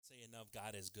enough,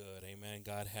 God is good. Amen.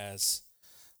 God has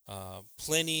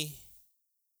plenty,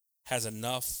 has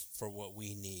enough for what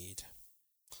we need.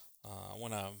 I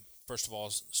want to first of all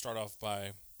start off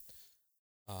by,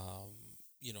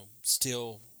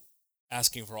 still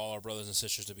asking for all our brothers and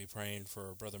sisters to be praying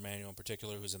for Brother Manuel in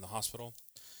particular, who's in the hospital,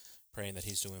 praying that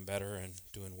he's doing better and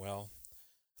doing well,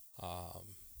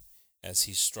 um, as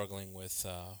he's struggling with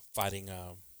fighting,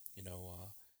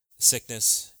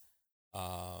 sickness,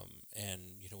 and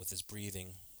with his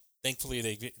breathing. Thankfully,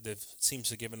 they seems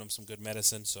to have given him some good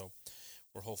medicine, so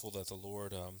we're hopeful that the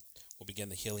Lord will begin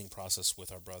the healing process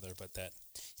with our brother, but that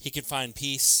he can find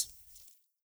peace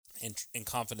and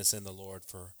confidence in the Lord,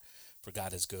 for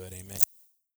God is good. Amen.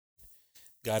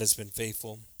 God has been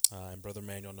faithful, and Brother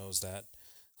Manuel knows that,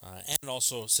 and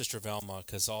also Sister Velma,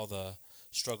 because all the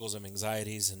struggles and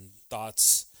anxieties and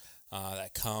thoughts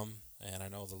that come, and I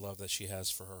know the love that she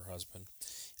has for her husband.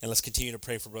 And let's continue to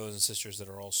pray for brothers and sisters that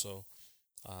are also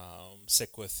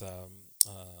sick with,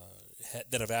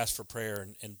 that have asked for prayer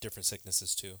and different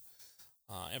sicknesses too.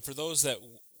 And for those that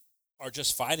are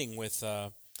just fighting with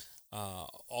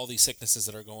all these sicknesses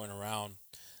that are going around,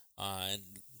 and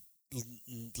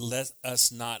let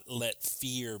us not let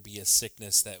fear be a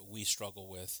sickness that we struggle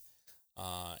with,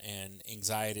 and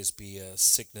anxieties be a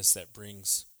sickness that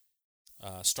brings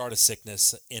start a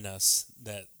sickness in us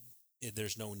that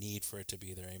there's no need for it to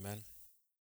be there. Amen.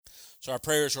 So our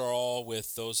prayers are all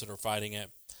with those that are fighting it,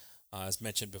 as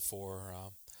mentioned before.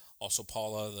 Also,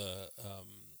 Paula, the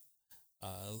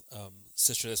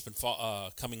sister that's been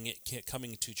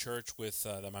coming to church with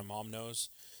that my mom knows,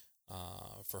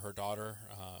 for her daughter,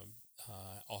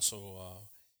 also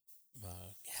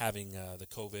having the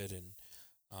COVID, and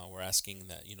we're asking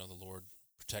that the Lord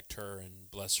protect her and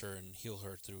bless her and heal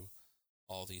her through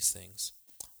all these things.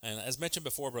 And as mentioned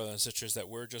before, brothers and sisters, that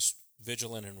we're just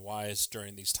vigilant and wise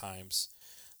during these times.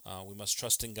 We must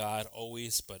trust in God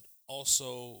always, but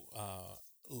also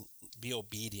be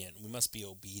obedient. We must be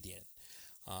obedient.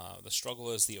 The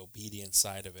struggle is the obedience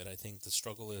side of it. I think the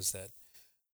struggle is that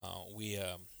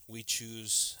we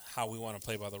choose how we want to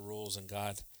play by the rules, and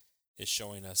God is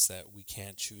showing us that we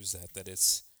can't choose that. That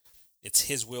it's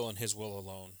His will and His will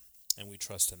alone, and we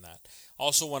trust in that.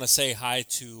 Also, want to say hi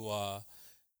to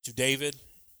David,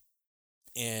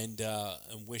 and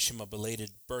wish him a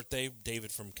belated birthday.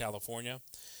 David from California.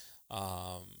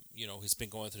 He's been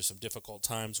going through some difficult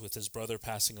times with his brother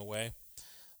passing away,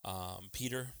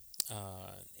 Peter,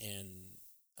 and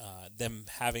them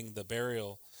having the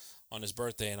burial on his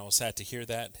birthday. And I was sad to hear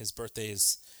that. His birthday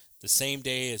is the same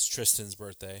day as Tristan's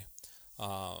birthday.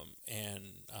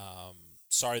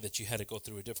 Sorry that you had to go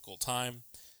through a difficult time,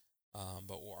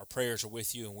 but our prayers are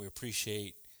with you, and we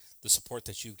appreciate the support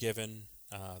that you've given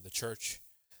the church.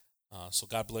 So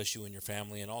God bless you and your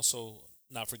family, and also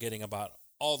not forgetting about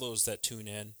all those that tune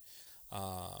in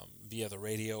via the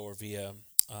radio or via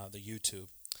the YouTube.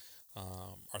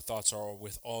 Our thoughts are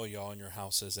with all y'all in your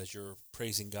houses as you're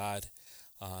praising God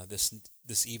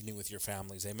this evening with your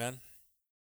families. Amen.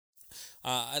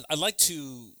 I'd like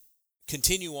to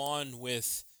continue on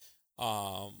with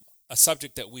a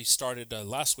subject that we started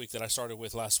last week, that I started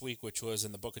with last week, which was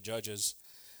in the book of Judges,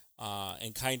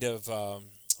 and kind of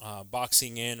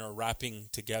boxing in or wrapping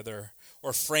together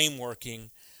or frameworking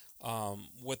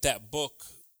what that book,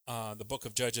 the book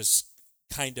of Judges,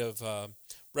 kind of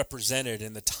represented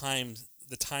in the time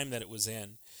that it was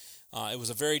in. It was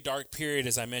a very dark period,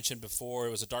 as I mentioned before.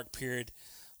 It was a dark period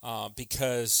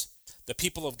because the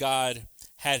people of God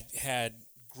had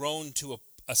grown to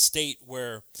a state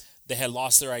where they had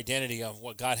lost their identity of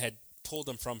what God had pulled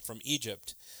them from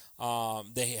Egypt.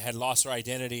 They had lost their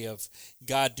identity of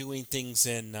God doing things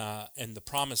in the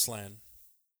promised land.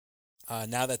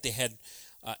 Now that they had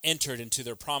entered into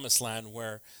their promised land,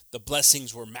 where the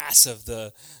blessings were massive,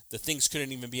 the things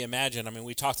couldn't even be imagined. I mean,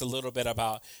 we talked a little bit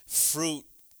about fruit,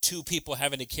 two people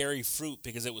having to carry fruit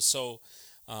because it was so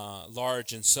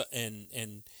large, and so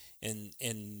in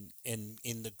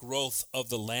the growth of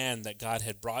the land that God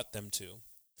had brought them to,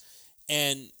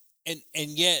 and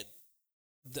yet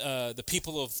the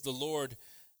people of the Lord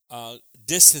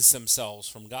distanced themselves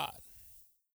from God.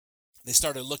 They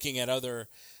started looking at other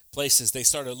places. They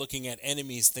started looking at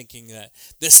enemies, thinking that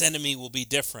this enemy will be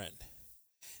different,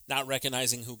 not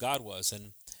recognizing who God was.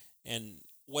 And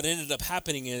what ended up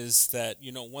happening is that,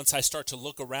 once I start to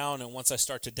look around and once I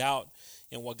start to doubt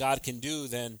in what God can do,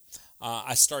 then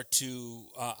I start to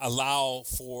allow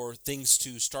for things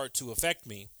to start to affect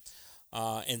me.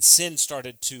 And sin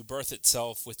started to birth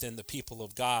itself within the people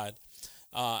of God.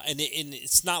 And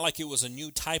it's not like it was a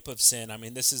new type of sin. I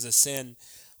mean, this is a sin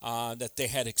that they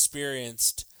had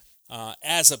experienced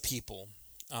as a people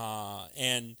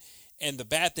And the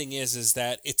bad thing is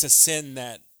that it's a sin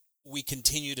that we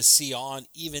continue to see on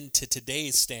even to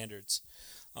today's standards,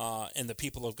 and the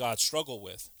people of God struggle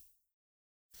with.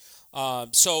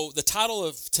 So the title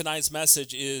of tonight's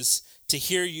message is To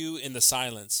Hear You in the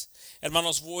Silence.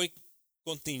 Hermanos, voy a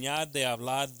continuar de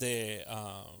hablar de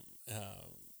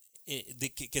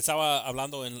que estaba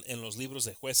hablando en los libros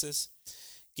de Jueces,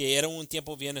 que era un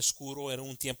tiempo bien oscuro, era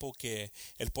un tiempo que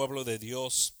el pueblo de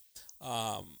Dios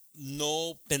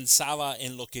no pensaba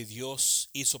en lo que Dios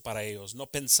hizo para ellos, no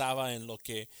pensaba en lo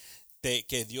que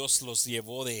Dios los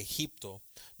llevó de Egipto,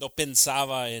 no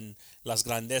pensaba en las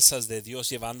grandezas de Dios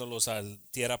llevándolos a la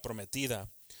tierra prometida,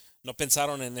 no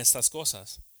pensaron en estas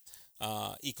cosas.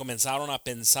 Y comenzaron a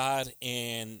pensar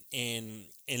en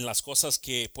las cosas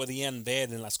que podían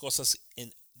ver, en las cosas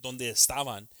en donde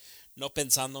estaban, no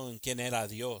pensando en quién era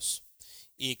Dios.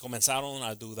 Y comenzaron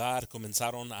a dudar,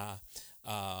 comenzaron a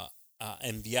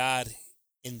enviar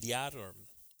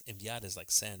is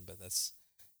like send, but that's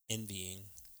envying.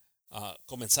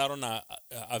 Comenzaron a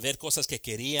ver cosas que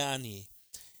querían y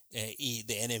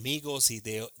de enemigos y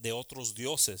de otros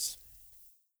dioses.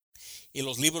 Y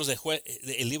los libros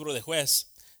el libro de Jueces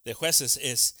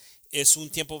es un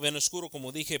tiempo bien oscuro,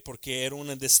 como dije, porque era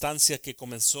una distancia que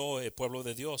comenzó el pueblo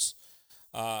de Dios.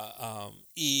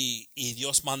 Y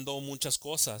Dios mandó muchas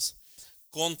cosas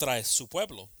contra su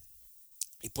pueblo.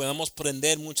 Y podemos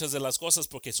aprender muchas de las cosas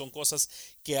porque son cosas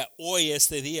que hoy,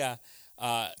 este día,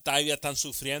 todavía están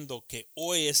sufriendo, que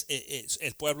hoy es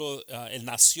el pueblo, el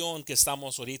nación que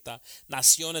estamos ahorita,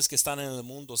 naciones que están en el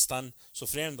mundo están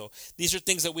sufriendo. These are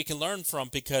things that we can learn from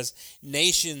because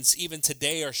nations even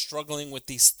today are struggling with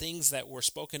these things that were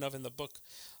spoken of in the book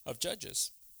of Judges.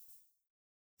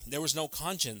 There was no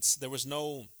conscience. There was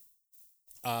no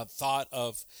thought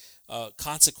of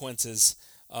consequences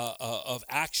of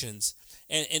actions.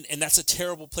 And that's a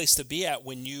terrible place to be at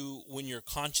when your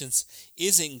conscience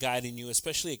isn't guiding you,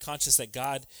 especially a conscience that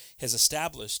God has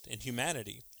established in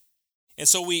humanity. And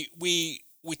so we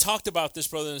talked about this,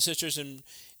 brothers and sisters,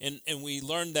 and we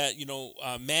learned that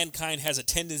mankind has a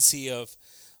tendency of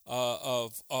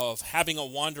having a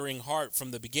wandering heart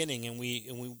from the beginning, and we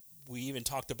even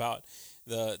talked about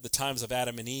the times of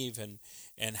Adam and Eve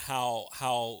and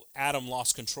how Adam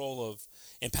lost control of.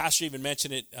 And Pastor even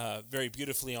mentioned it very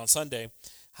beautifully on Sunday,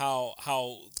 how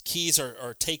keys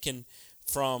are taken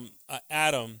from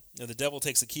Adam. The devil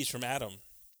takes the keys from Adam.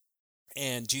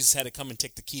 And Jesus had to come and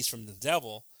take the keys from the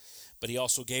devil, but he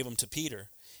also gave them to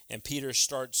Peter. And Peter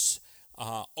starts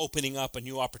opening up a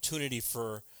new opportunity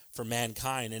for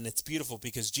mankind. And it's beautiful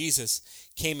because Jesus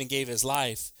came and gave his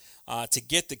life to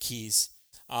get the keys.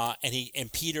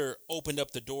 And Peter opened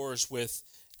up the doors with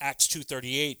Acts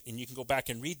 2:38, and you can go back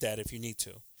and read that if you need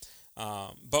to.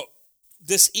 But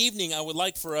this evening, I would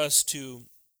like for us to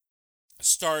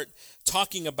start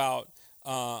talking about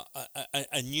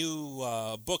a new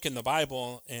book in the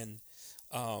Bible,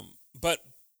 but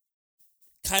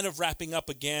kind of wrapping up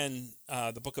again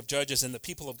the book of Judges and the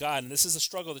people of God. And this is a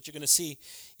struggle that you're going to see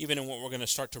even in what we're going to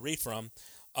start to read from.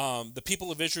 The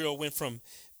people of Israel went from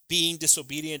being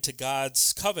disobedient to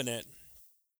God's covenant,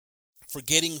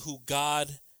 forgetting who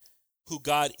God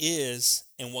is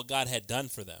and what God had done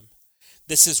for them.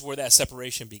 This is where that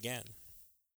separation began.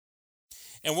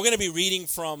 And we're going to be reading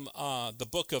from the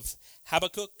book of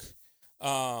Habakkuk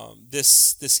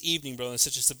this evening, brothers and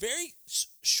sisters. It's a very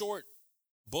short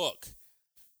book.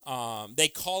 They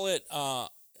call it,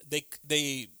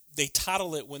 they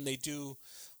title it when they do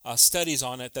studies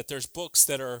on it, that there's books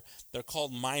they're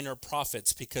called minor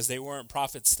prophets because they weren't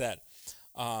prophets that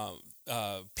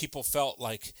people felt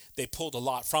like they pulled a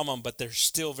lot from them, but they're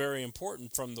still very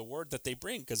important from the word that they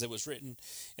bring because it was written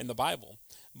in the Bible.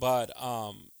 But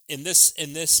in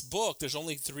this book, there's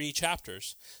only 3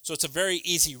 chapters, so it's a very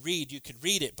easy read. You could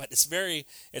read it, but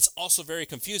it's also very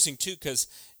confusing too because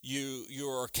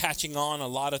you're catching on a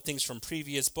lot of things from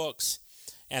previous books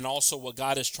and also what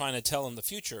God is trying to tell in the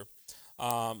future.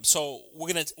 So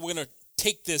we're gonna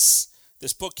take this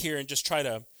book here and just try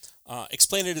to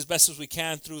explain it as best as we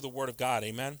can through the Word of God.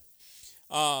 Amen.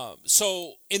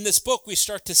 So in this book, we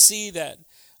start to see that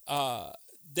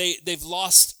they've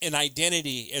lost an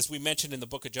identity, as we mentioned in the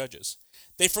book of Judges.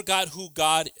 They forgot who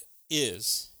God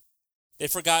is. They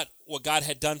forgot what God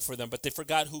had done for them, but they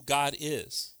forgot who God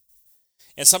is.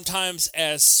 And sometimes,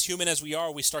 as human as we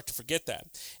are, we start to forget that.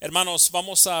 Hermanos,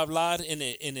 vamos a hablar en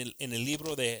el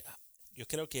libro de, yo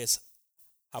creo que es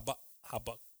Habacuc,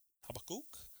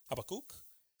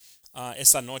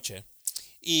 esta noche.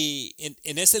 Y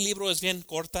en este libro es bien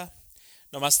corta,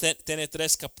 nomás tiene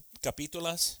 3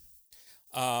 capítulos.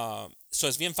 So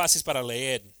es bien fácil para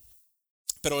leer.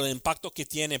 pero el impacto que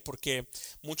tiene, porque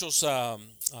muchos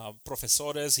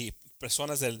profesores y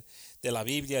personas de la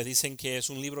Biblia dicen que es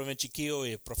un libro bien chiquillo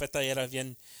y el profeta era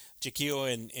bien chiquillo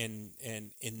en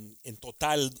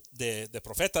total de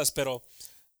profetas, pero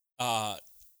uh,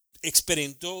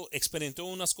 experimentó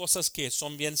unas cosas que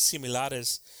son bien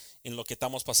similares en lo que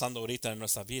estamos pasando ahorita en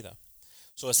nuestra vida.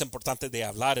 So, es importante de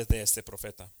hablar de este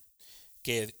profeta,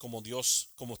 que como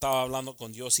estaba hablando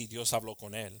con Dios y Dios habló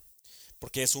con él,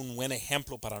 porque es un buen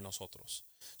ejemplo para nosotros.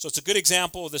 So it's a good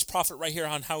example of this prophet right here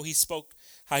on how he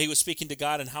was speaking to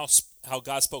God and how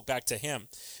God spoke back to him,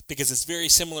 because it's very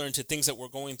similar into things that we're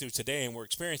going through today and we're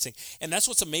experiencing. And that's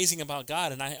what's amazing about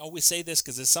God. And I always say this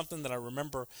because it's something that I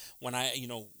remember when I,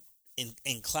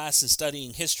 in class and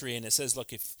studying history, and it says,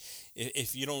 look,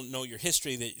 if you don't know your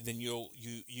history, then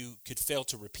you could fail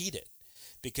to repeat it,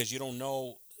 because you don't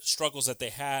know struggles that they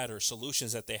had or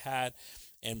solutions that they had,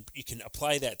 and you can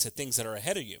apply that to things that are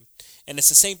ahead of you. And it's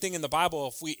the same thing in the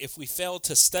Bible. If we fail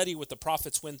to study what the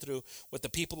prophets went through, what the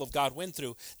people of God went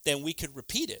through, then we could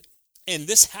repeat it. And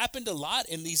this happened a lot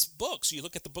in these books. You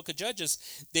look at the book of Judges,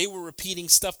 they were repeating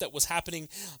stuff that was happening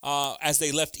as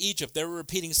they left Egypt. They were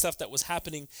repeating stuff that was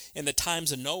happening in the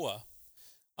times of Noah.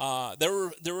 They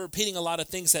were repeating a lot of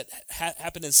things that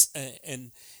happened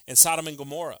in Sodom and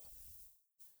Gomorrah.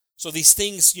 So these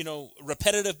things,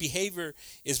 repetitive behavior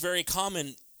is very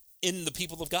common in the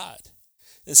people of God.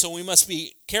 And so we must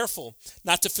be careful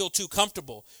not to feel too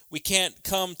comfortable. We can't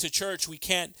come to church. We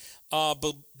can't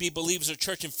be believers of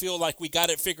church and feel like we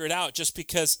got it figured out just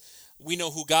because we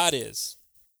know who God is.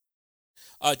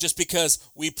 Just because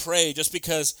we pray, just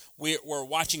because we're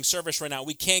watching service right now.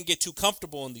 We can't get too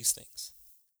comfortable in these things.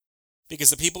 Because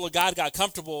the people of God got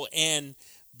comfortable, and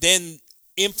then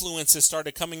influences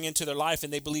started coming into their life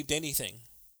and they believed anything.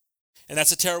 And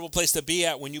that's a terrible place to be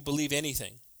at when you believe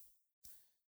anything.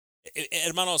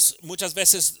 Hermanos, muchas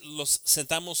veces los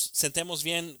sentemos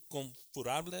bien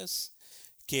confortables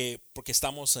porque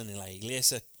estamos en la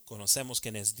iglesia, conocemos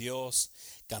quién es Dios,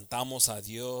 cantamos a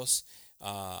Dios,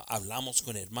 hablamos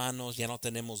con hermanos, ya no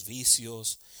tenemos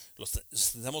vicios,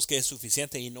 sentimos que es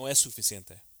suficiente, y no es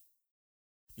suficiente.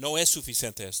 No es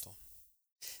suficiente esto.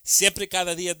 Siempre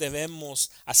cada día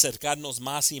debemos acercarnos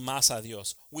más y más a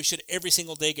Dios. We should every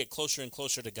single day get closer and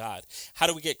closer to God. How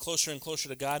do we get closer and closer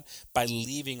to God? By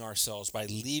leaving ourselves, by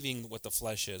leaving what the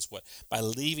flesh is, by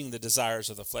leaving the desires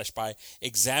of the flesh, by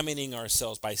examining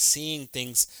ourselves, by seeing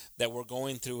things that we're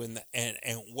going through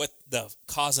and what the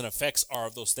cause and effects are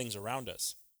of those things around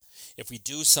us. If we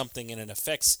do something and it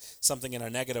affects something in a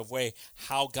negative way,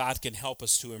 how God can help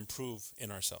us to improve in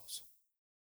ourselves,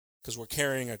 because we're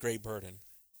carrying a great burden.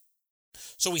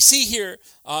 So we see here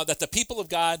that the people of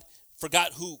God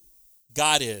forgot who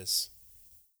God is.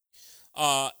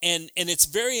 And it's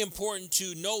very important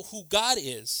to know who God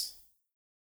is.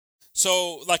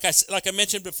 So like I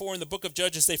mentioned before, in the book of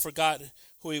Judges, they forgot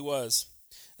who he was.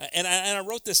 And I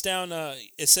wrote this down.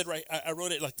 It said, right, I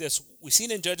wrote it like this. We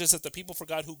seen in Judges that the people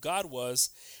forgot who God was.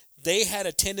 They had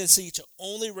a tendency to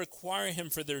only require him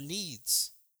for their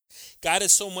needs. God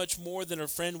is so much more than a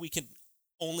friend we can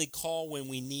only call when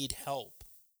we need help.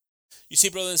 You see,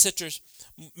 brothers and sisters,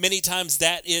 many times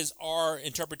that is our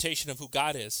interpretation of who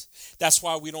God is. That's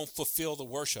why we don't fulfill the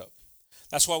worship.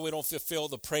 That's why we don't fulfill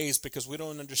the praise, because we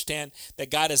don't understand that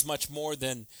God is much more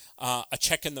than a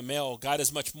check in the mail. God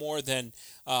is much more than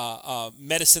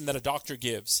medicine that a doctor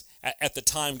gives at the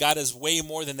time. God is way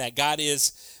more than that. God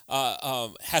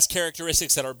has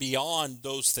characteristics that are beyond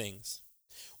those things.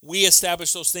 We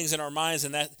establish those things in our minds,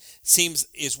 and that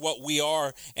is what we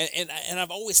are. And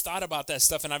I've always thought about that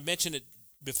stuff, and I've mentioned it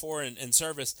before in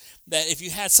service, that if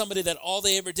you had somebody that all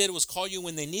they ever did was call you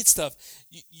when they need stuff,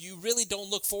 you really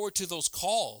don't look forward to those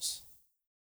calls.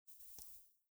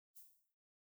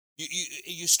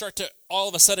 You start to all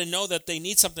of a sudden know that they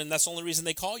need something. That's the only reason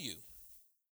they call you.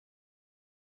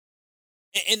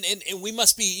 And we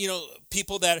must be,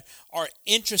 people that are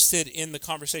interested in the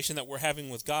conversation that we're having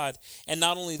with God. And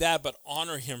not only that, but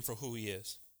honor him for who he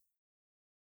is.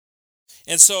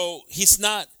 And so he's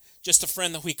not just a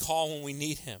friend that we call when we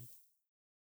need him.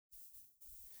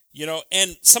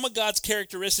 And some of God's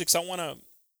characteristics, I want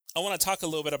to talk a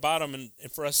little bit about them, and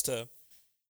for us to,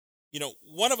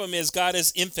 one of them is God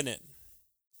is infinite.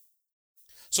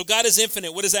 So God is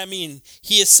infinite. What does that mean?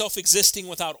 He is self-existing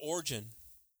without origin.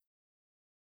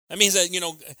 That means that,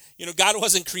 God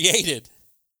wasn't created.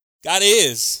 God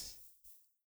is.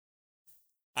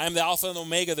 I am the Alpha and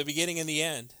Omega, the beginning and the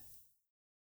end.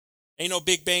 Ain't no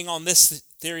Big Bang on this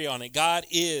theory on it. God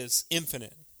is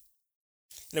infinite.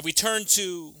 And if we turn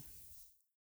to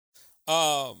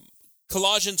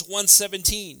Colossians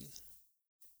 1:17,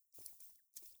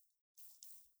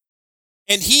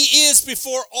 And he is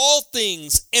before all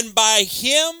things, and by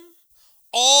him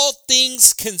all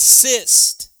things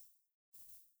consist.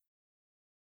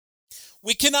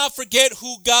 We cannot forget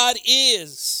who God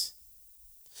is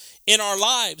in our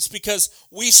lives, because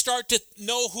we start to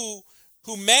know who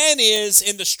man is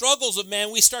in the struggles of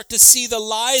man. We start to see the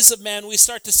lies of man. We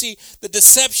start to see the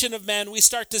deception of man. We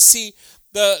start to see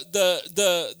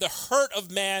the hurt of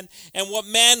man and what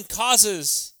man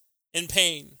causes in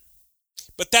pain.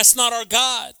 But that's not our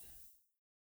God.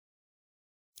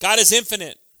 God is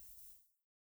infinite.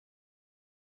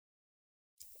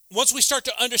 Once we start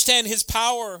to understand his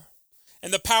power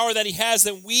and the power that he has,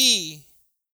 then we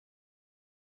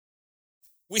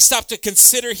stop to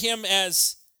consider him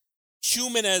as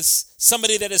human, as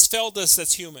somebody that has failed us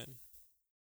that's human.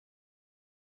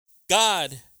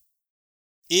 God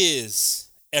is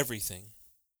everything.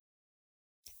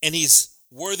 And he's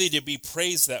worthy to be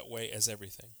praised that way, as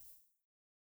everything.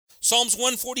 Psalms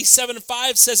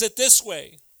 147:5 says it this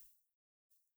way: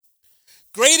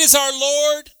 Great is our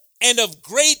Lord and of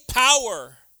great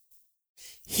power.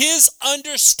 His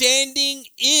understanding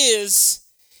is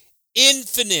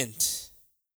infinite.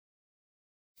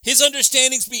 His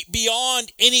understanding's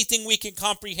beyond anything we can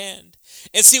comprehend.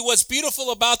 And see, what's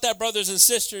beautiful about that, brothers and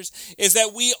sisters, is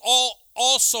that we all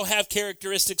also have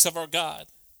characteristics of our God.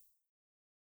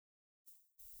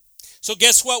 So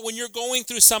guess what? When you're going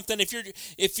through something, if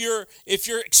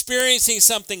you're experiencing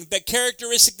something, the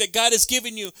characteristic that God has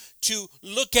given you to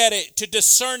look at it, to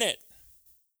discern it,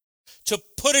 to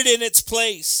put it in its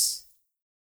place.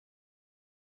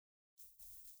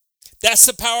 That's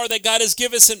the power that God has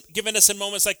given us in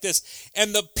moments like this.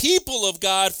 And the people of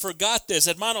God forgot this.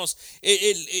 Hermanos,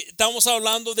 estamos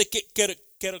hablando de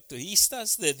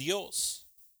características de Dios,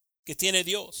 que tiene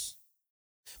Dios.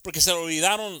 Porque se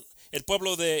olvidaron el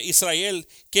pueblo de Israel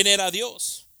quién era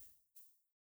Dios.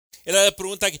 Era la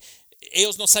pregunta que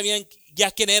ellos no sabían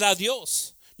ya quién era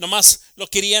Dios. Nomás lo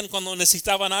querían cuando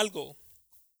necesitaban algo.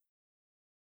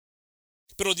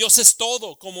 Pero Dios es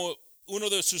todo, como uno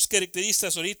de sus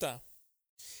características ahorita.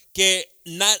 Que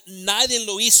nadie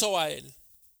lo hizo a él.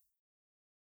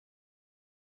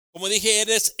 Como dije, él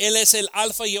es el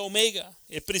alfa y omega,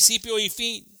 el principio y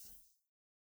fin.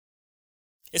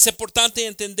 Es importante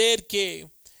entender que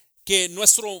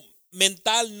nuestro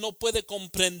mental no puede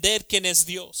comprender quién es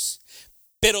Dios.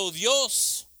 Pero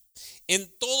Dios,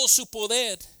 en todo su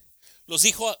poder, los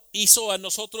hizo a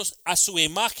nosotros a su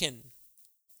imagen.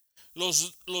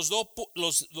 Los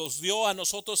dio a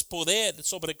nosotros poder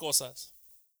sobre cosas.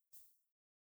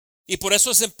 Y por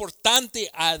eso es importante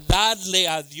a darle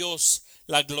a Dios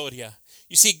la gloria.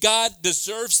 You see, God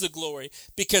deserves the glory,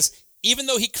 because even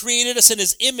though he created us in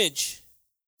his image,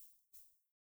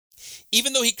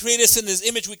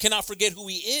 we cannot forget who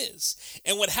he is.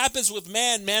 And what happens with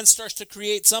man starts to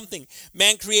create something.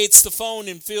 Man creates the phone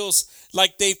and feels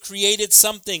like they've created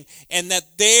something and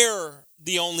that they're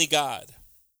the only God.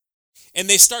 And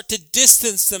they start to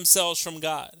distance themselves from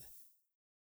God.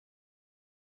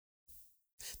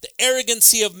 The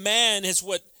arrogancy of man is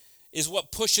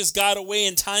what pushes God away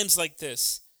in times like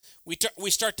this. We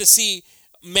start to see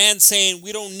man saying,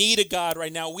 we don't need a God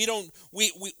right now. We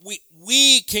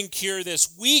can cure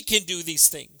this. We can do these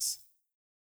things.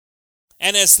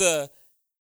 And as the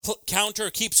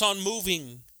counter keeps on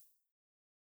moving,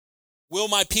 will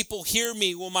my people hear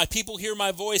me? Will my people hear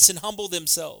my voice and humble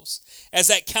themselves? As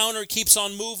that counter keeps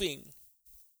on moving,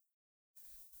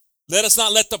 let us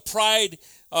not let the pride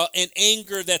and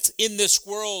anger that's in this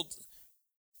world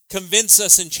convince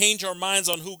us and change our minds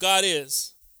on who God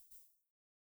is.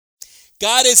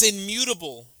 God is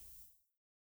immutable.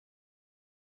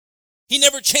 He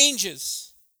never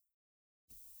changes.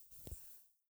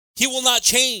 He will not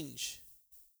change.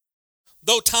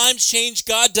 Though times change,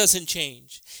 God doesn't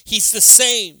change. He's the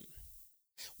same.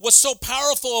 What's so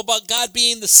powerful about God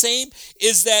being the same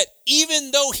is that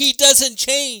even though he doesn't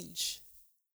change,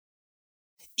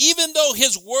 even though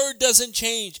his word doesn't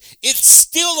change, it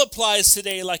still applies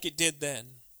today like it did then.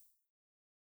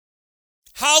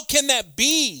 How can that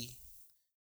be?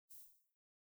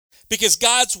 Because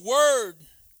God's word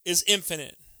is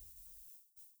infinite.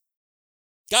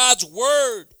 God's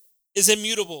word is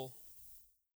immutable.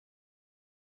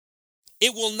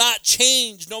 It will not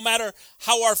change no matter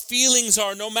how our feelings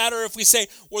are, no matter if we say,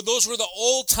 well, those were the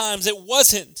old times. It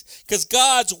wasn't, because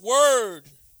God's word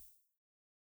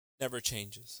never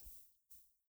changes.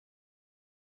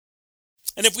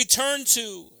 And if we turn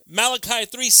to Malachi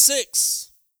 3:6,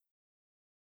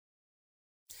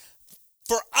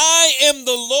 for I am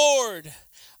the Lord,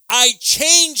 I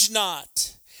change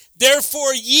not.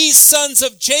 Therefore ye sons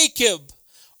of Jacob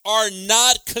are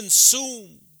not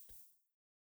consumed.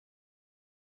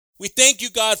 We thank you,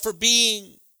 God, for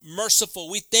being merciful.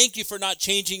 We thank you for not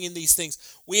changing in these things.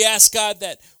 We ask, God,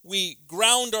 that we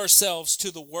ground ourselves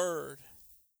to the Word,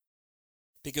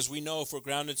 because we know if we're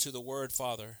grounded to the Word,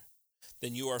 Father,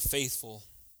 then you are faithful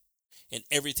in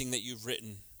everything that you've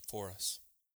written for us.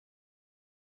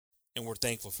 And we're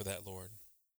thankful for that, Lord.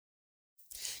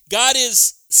 God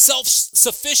is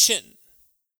self-sufficient.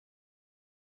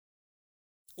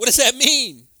 What does that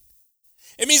mean?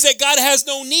 It means that God has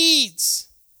no needs.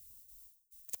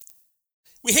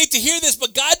 We hate to hear this,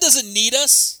 but God doesn't need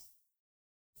us.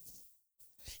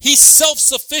 He's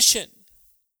self-sufficient.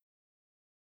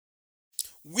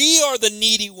 We are the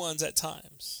needy ones at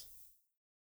times.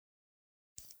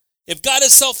 If God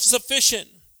is self-sufficient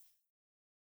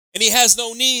and he has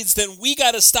no needs, then we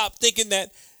got to stop thinking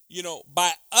that,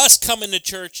 by us coming to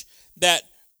church, that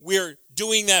we're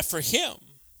doing that for him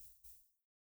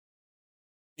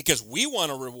because we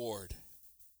want a reward.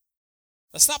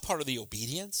 That's not part of the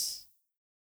obedience.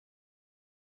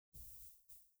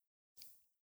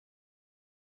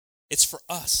 It's for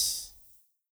us.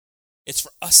 It's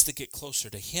for us to get closer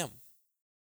to him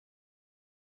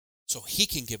so he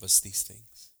can give us these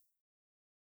things.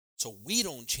 So we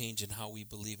don't change in how we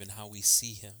believe and how we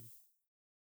see him.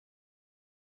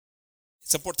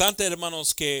 Es importante,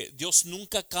 hermanos, que Dios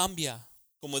nunca cambia,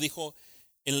 como dijo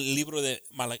en el libro de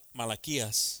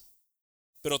Malaquías,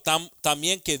 pero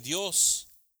también que Dios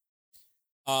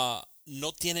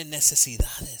no tiene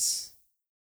necesidades.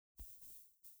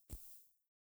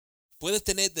 Puede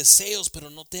tener deseos, pero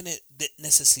no tiene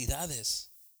necesidades.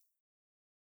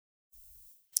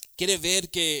 Quiere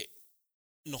ver que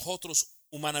nosotros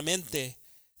humanamente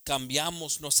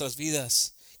cambiamos nuestras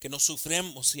vidas, que no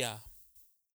sufremos ya.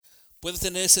 Puede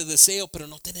tener ese deseo, pero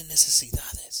no tiene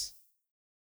necesidades,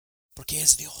 porque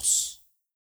es Dios.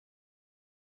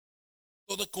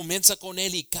 Todo comienza con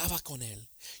él y acaba con él.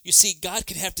 You see, God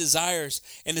could have desires,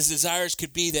 and his desires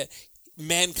could be that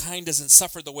mankind doesn't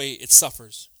suffer the way it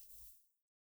suffers.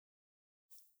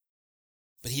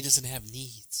 But he doesn't have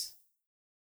needs.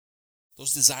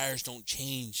 Those desires don't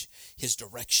change his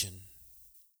direction.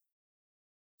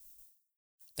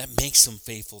 That makes him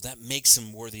faithful. That makes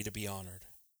him worthy to be honored.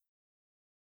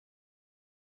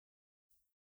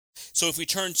 So if we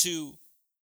turn to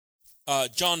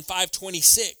John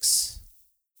 5:26,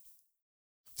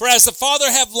 for as the Father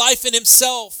hath life in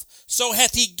himself, so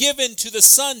hath he given to the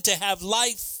Son to have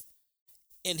life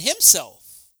in himself.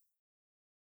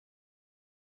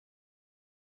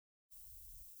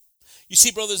 You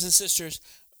see, brothers and sisters,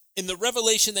 in the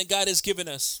revelation that God has given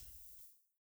us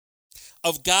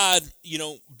of God,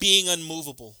 being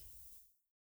unmovable,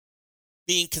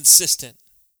 being consistent,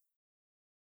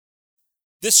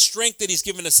 this strength that he's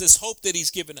given us, this hope that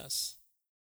he's given us,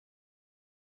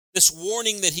 this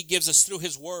warning that he gives us through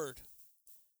his word,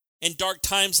 in dark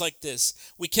times like this,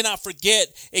 we cannot forget,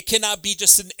 it cannot be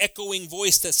just an echoing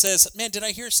voice that says, man, did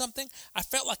I hear something? I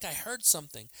felt like I heard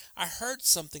something. I heard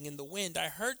something in the wind. I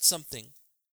heard something.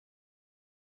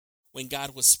 When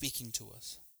God was speaking to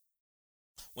us.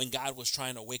 When God was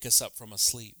trying to wake us up from a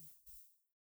sleep.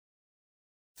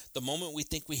 The moment we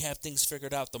think we have things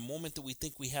figured out, the moment that we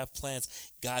think we have plans,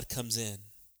 God comes in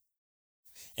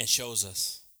and shows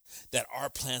us that our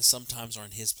plans sometimes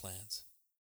aren't his plans.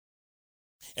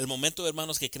 El momento,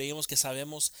 hermanos, que creemos que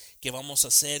sabemos que vamos a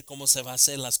hacer, cómo se va a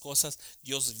hacer las cosas,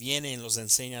 Dios viene y nos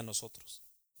enseña a nosotros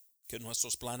que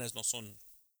nuestros planes no son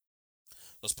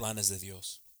los planes de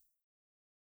Dios.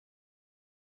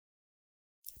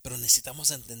 Pero necesitamos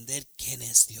entender quién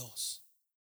es Dios.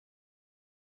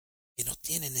 Que no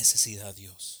tiene necesidad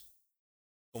Dios,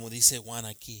 como dice Juan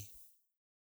aquí.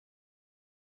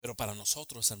 Pero para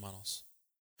nosotros, hermanos,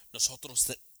 nosotros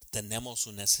tenemos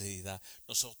una necesidad.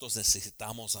 Nosotros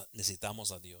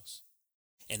necesitamos a Dios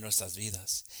en nuestras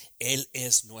vidas. Él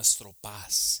es nuestro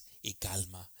paz y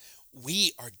calma.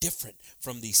 We are different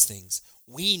from these things.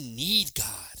 We need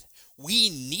God. We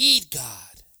need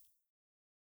God.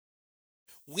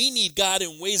 We need God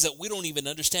in ways that we don't even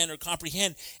understand or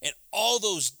comprehend. And all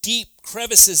those deep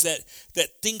crevices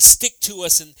that things stick to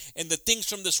us, and the things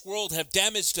from this world have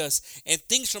damaged us, and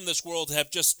things from this world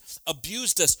have just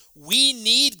abused us. We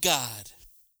need God.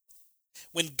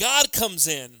 When God comes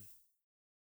in,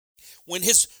 when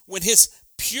his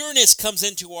pureness comes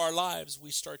into our lives,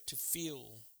 we start to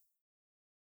feel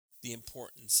the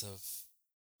importance of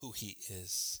who he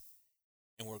is.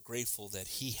 And we're grateful that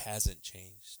he hasn't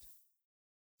changed.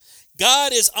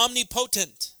 God is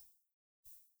omnipotent.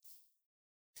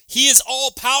 He is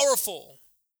all powerful.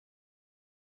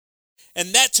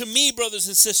 And that, to me, brothers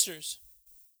and sisters,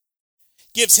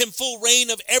 gives him full reign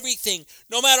of everything.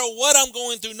 No matter what I'm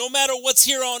going through, no matter what's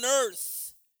here on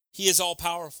earth, He is all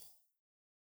powerful.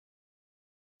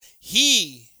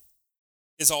 He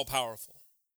is all powerful.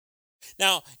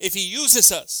 Now, if he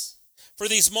uses us for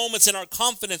these moments in our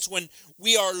confidence when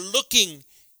we are looking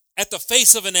at the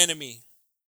face of an enemy,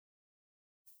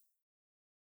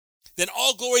 then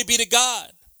all glory be to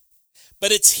God.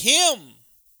 But it's him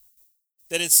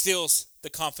that instills the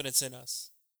confidence in us,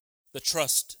 the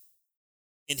trust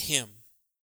in him.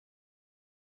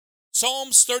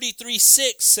 Psalms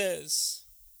 33:6 says,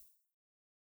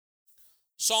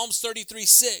 Psalms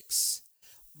 33:6,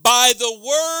 by the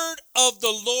word of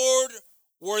the Lord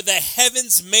were the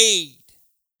heavens made,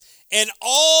 and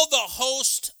all the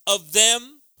host of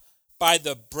them by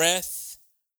the breath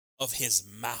of his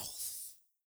mouth.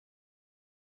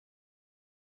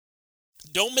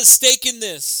 Don't mistake in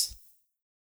this.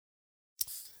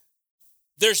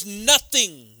 There's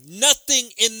nothing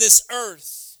in this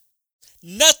earth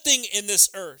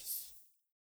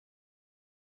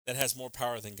that has more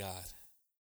power than God.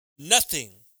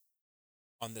 Nothing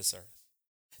on this earth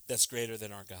that's greater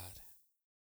than our God.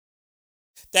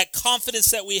 That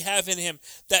confidence that we have in him,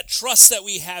 that trust that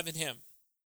we have in him,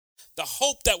 the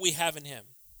hope that we have in him.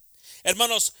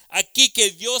 Hermanos, aquí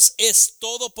que Dios es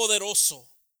todopoderoso.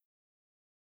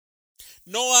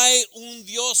 No hay un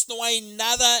Dios, no hay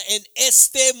nada en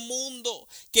este mundo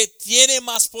que tiene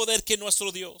más poder que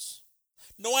nuestro Dios.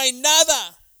 No hay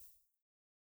nada.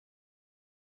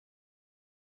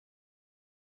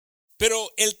 Pero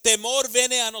el temor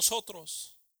viene a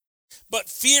nosotros. But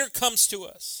fear comes to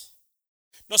us.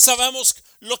 No sabemos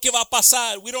lo que va a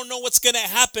pasar. We don't know what's going to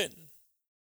happen.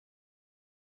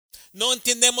 No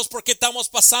entendemos por qué estamos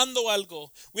pasando algo.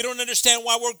 We don't understand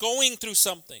why we're going through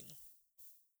something.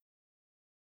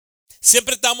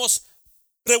 Siempre estamos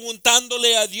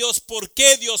preguntándole a Dios, ¿por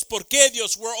qué Dios? ¿Por qué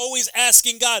Dios? We're always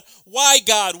asking God, why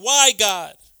God? Why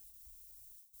God?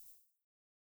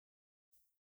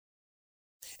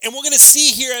 And we're going to see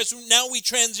here as now we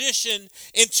transition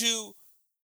into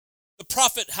the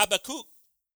prophet Habakkuk.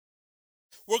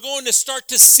 We're going to start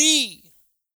to see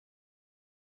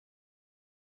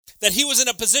that he was in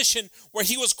a position where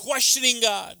he was questioning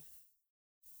God.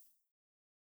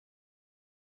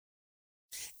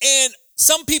 And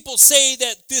some people say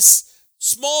that this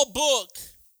small book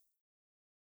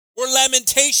were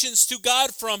lamentations to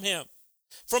God from him,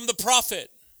 from the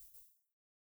prophet.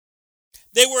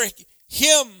 They were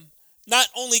him not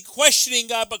only questioning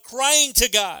God, but crying to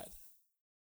God.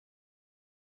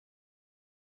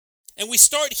 And we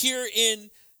start here in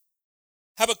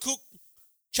Habakkuk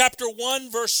chapter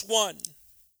 1, verse 1.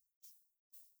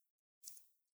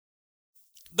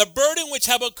 The burden which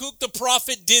Habakkuk the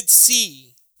prophet did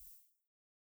see.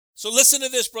 So listen to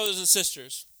this, brothers and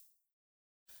sisters.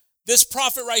 This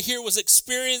prophet right here was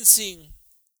experiencing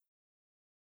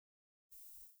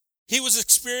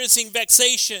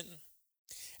vexation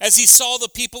as he saw the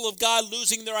people of God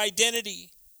losing their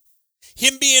identity.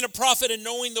 Him being a prophet and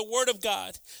knowing the word of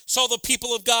God, saw the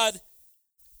people of God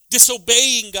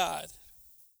disobeying God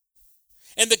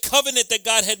and the covenant that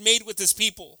God had made with his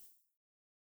people.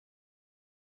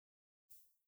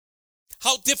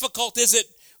 How difficult is it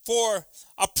for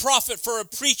a prophet, for a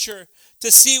preacher,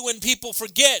 to see when people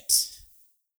forget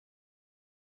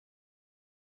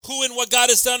who and what God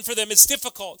has done for them? It's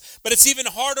difficult. But it's even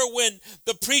harder when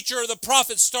the preacher or the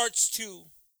prophet starts to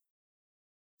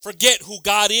forget who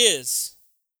God is.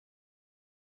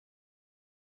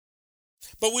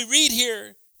 But we read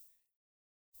here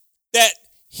that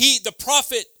the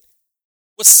prophet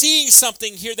was seeing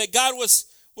something here, that God was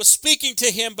speaking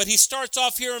to him, but he starts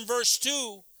off here in verse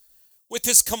 2 with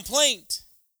his complaint.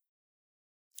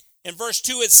 In verse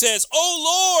 2 it says,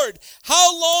 "O Lord,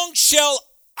 how long shall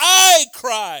I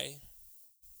cry?"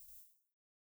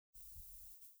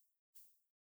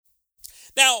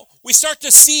 Now, we start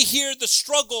to see here the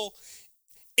struggle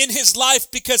in his life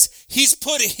because he's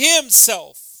put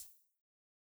himself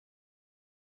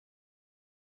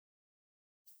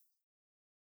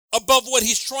above what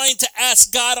he's trying to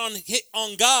ask God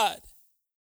on God.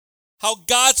 How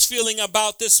God's feeling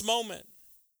about this moment.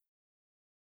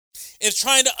 Is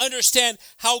trying to understand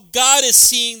how God is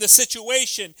seeing the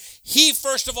situation. He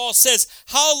first of all says,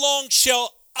 "How long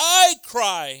shall I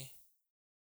cry?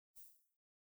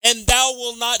 And thou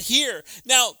wilt not hear."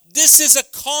 Now, this is a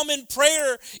common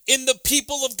prayer in the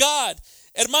people of God.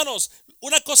 Hermanos,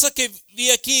 una cosa que vi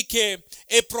aquí, que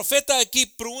el profeta aquí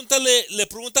le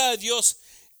pregunta a Dios,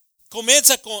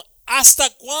 comienza con, ¿hasta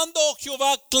cuándo,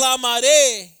 Jehová,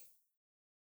 clamaré?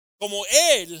 Como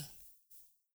él,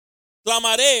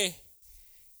 clamaré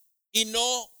y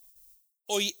no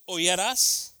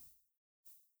oirás.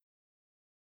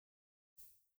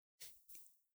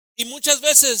 Y muchas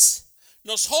veces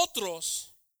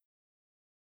nosotros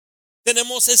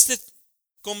tenemos esta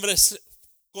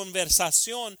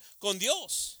conversación con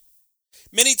Dios.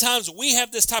 Many times we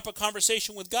have this type of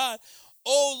conversation with God.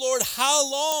 Oh, Lord, how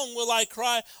long will I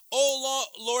cry? Oh,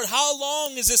 Lord, how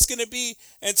long is this going to be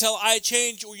until I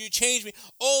change or you change me?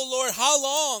 Oh, Lord, how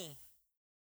long?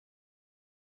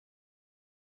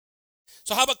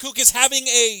 So Habakkuk is having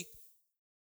a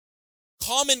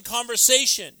common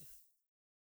conversation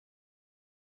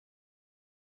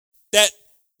that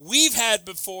we've had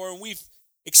before and we've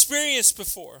experienced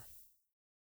before.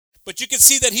 But you can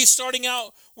see that he's starting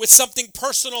out with something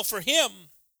personal for him.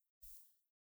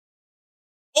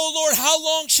 Oh Lord, how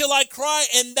long shall I cry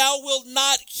and thou wilt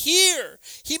not hear?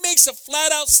 He makes a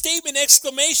flat out statement,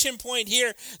 exclamation point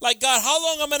here. Like, God, how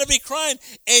long I'm going to be crying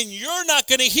and you're not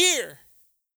going to hear?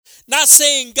 Not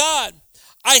saying, God,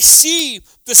 I see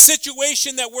the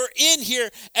situation that we're in here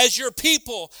as your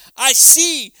people. I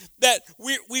see that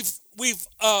we've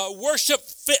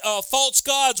worshipped false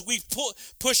gods. We've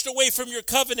pushed away from your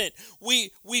covenant.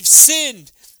 We've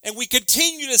sinned and we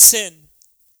continue to sin.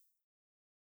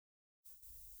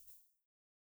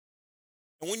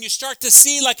 And when you start to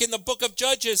see, like in the book of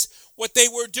Judges, what they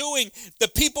were doing, the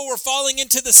people were falling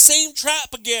into the same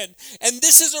trap again. And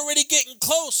this is already getting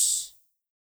close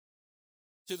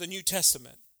to the New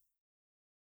Testament.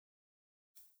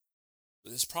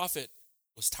 But this prophet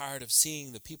was tired of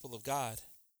seeing the people of God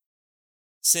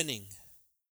sinning,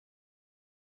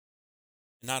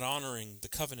 not honoring the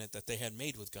covenant that they had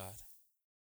made with God.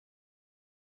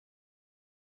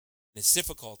 And it's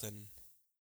difficult, and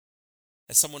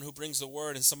as someone who brings the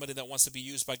word and somebody that wants to be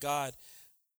used by God,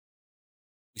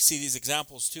 we see these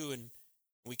examples too, and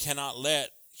we cannot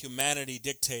let humanity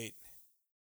dictate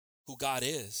who God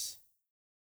is.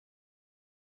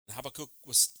 And Habakkuk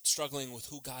was struggling with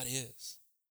who God is,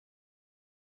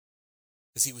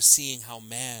 because he was seeing how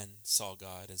man saw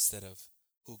God instead of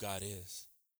who God is.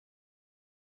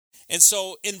 And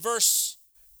so in verse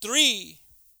 3,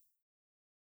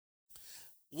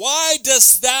 why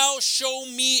dost thou show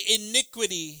me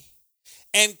iniquity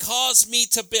and cause me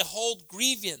to behold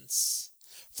grievance?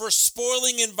 For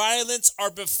spoiling and violence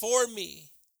are before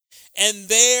me, and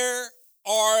there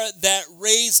are that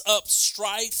raise up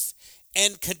strife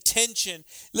and contention.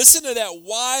 Listen to that.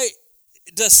 Why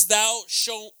dost thou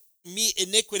show me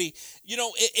iniquity? You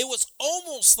know, it was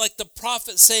almost like the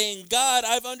prophet saying, God,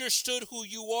 I've understood who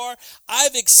you are.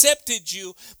 I've accepted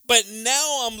you. But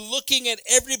now I'm looking at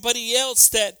everybody else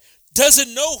that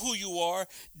doesn't know who you are,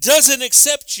 doesn't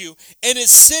accept you, and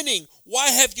is sinning. Why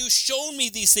have you shown me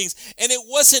these things? And it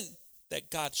wasn't that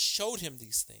God showed him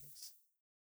these things.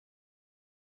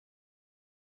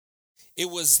 It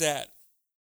was that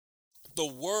the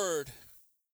word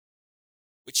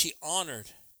which he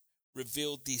honored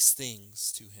revealed these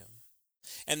things to him.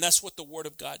 And that's what the word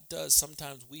of God does.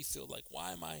 Sometimes we feel like,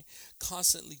 why am I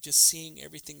constantly just seeing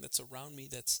everything that's around me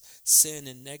that's sin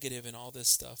and negative and all this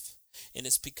stuff? And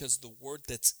it's because the word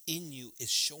that's in you is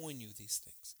showing you these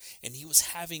things. And he was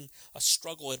having a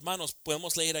struggle. Hermanos,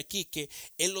 podemos leer aquí que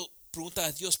él lo pregunta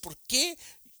a Dios, ¿por qué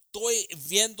estoy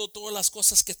viendo todas las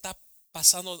cosas que está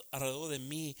pasando alrededor de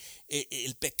mí?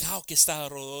 El pecado que está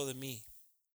alrededor de mí.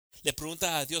 Le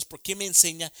pregunta a Dios, ¿por qué me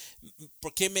enseña?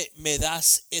 ¿Por qué me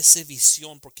das esa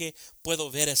visión? ¿Por qué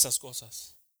puedo ver esas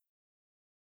cosas?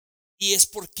 Y es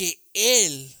porque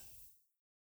él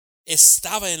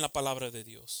estaba en la palabra de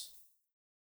Dios.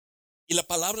 Y la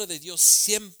palabra de Dios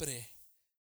siempre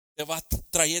te va a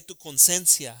traer tu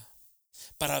conciencia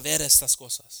para ver estas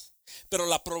cosas. Pero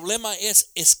el problema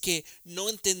es que no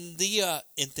entendía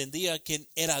quién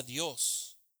era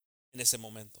Dios en ese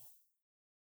momento.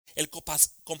 El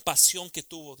compasión que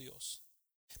tuvo Dios,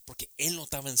 porque él no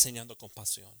estaba enseñando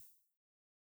compasión.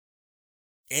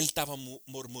 Él estaba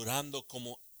murmurando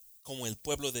como el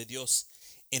pueblo de Dios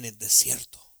en el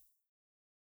desierto.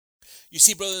 You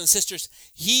see, brothers and sisters,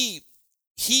 he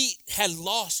had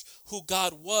lost who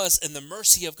God was and the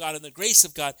mercy of God and the grace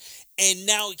of God, and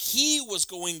now he was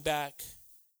going back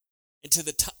into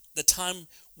the time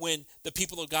when the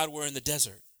people of God were in the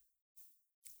desert,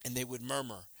 and they would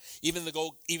murmur. Even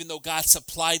though God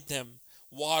supplied them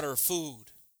water, food,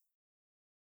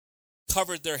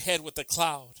 covered their head with a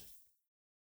cloud,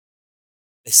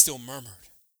 they still murmured.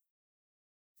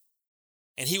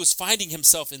 And he was finding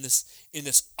himself in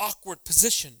this awkward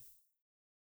position.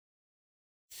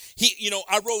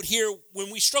 I wrote here, when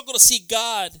we struggle to see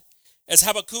God as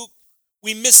Habakkuk,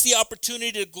 we miss the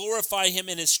opportunity to glorify him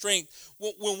in his strength.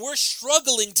 When we're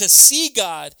struggling to see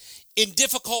God in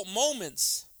difficult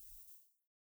moments,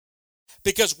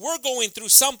 Because we're going through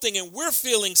something and we're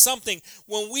feeling something.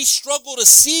 When we struggle to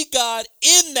see God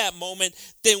in that moment,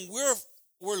 then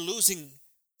we're losing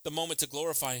the moment to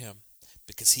glorify him,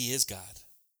 because he is God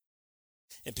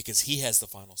and because he has the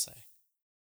final say.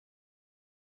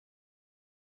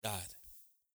 God,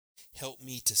 help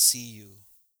me to see you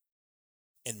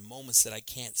in moments that I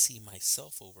can't see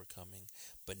myself overcoming,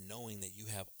 but knowing that you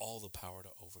have all the power to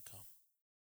overcome.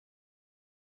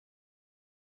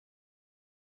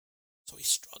 So he's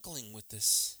struggling with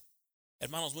this.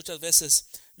 Hermanos, muchas veces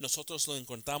nosotros lo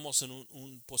encontramos en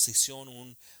una posición,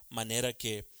 una manera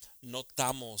que no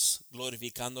estamos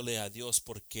glorificándole a Dios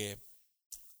porque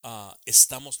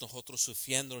estamos nosotros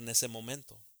sufriendo en ese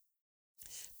momento.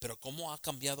 Pero ¿cómo ha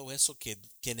cambiado eso?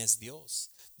 ¿Quién es Dios?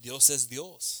 Dios es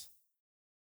Dios.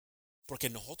 Porque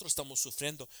nosotros estamos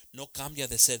sufriendo, no cambia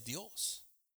de ser Dios.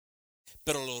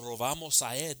 Pero lo robamos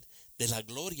a Él de la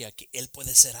gloria que Él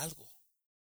puede ser algo.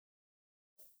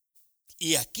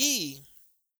 Y aquí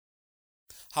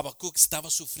Habacuc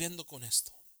estaba sufriendo con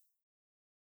esto.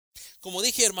 Como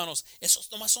dije, hermanos,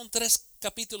 esos nomás son 3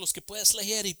 capítulos que puedes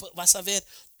leer y vas a ver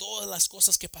todas las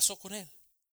cosas que pasó con él.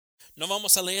 No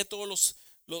vamos a leer todos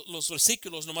los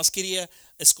versículos, nomás quería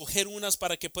escoger unas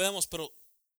para que podamos, pero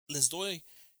les doy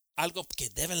algo que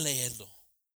deben leerlo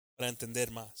para entender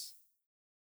más.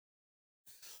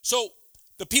 So,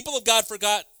 the people of God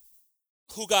forgot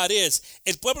who God is.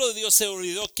 El pueblo de Dios se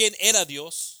olvidó quién era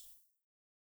Dios.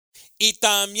 Y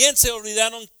también se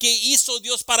olvidaron qué hizo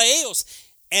Dios para ellos.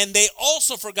 And they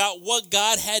also forgot what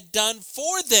God had done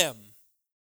for them.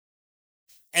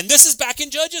 And this is back in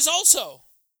Judges also.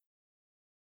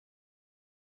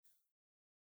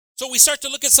 So we start to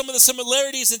look at some of the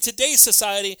similarities in today's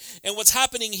society and what's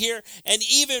happening here. And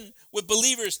even with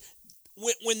believers,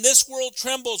 when this world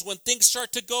trembles, when things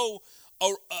start to go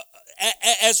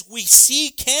as we see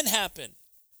can happen,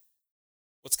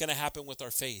 what's going to happen with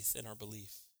our faith and our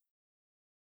belief?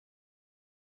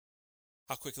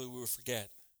 How quickly we will forget.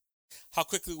 How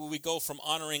quickly will we go from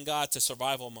honoring God to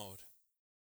survival mode?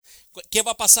 ¿Qué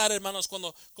va a pasar, hermanos,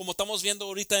 cuando, como estamos viendo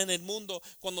ahorita en el mundo,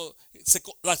 cuando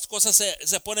las cosas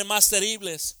se ponen más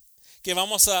terribles, que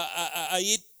vamos a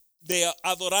ir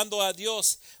adorando a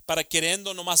Dios para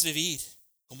queriendo nomás vivir?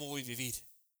 ¿Cómo voy a vivir?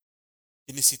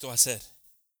 ¿Qué necesito hacer?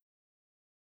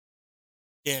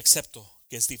 ¿Qué acepto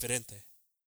que es diferente?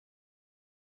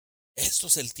 Esto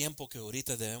es el tiempo que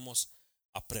ahorita debemos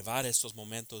aprobar estos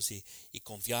momentos y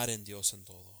confiar en Dios en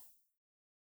todo.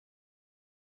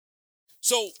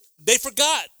 So they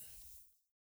forgot.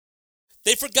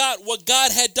 They forgot what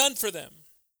God had done for them.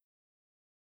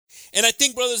 And I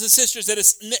think, brothers and sisters, that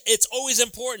it's always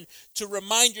important to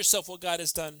remind yourself what God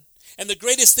has done. And the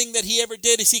greatest thing that he ever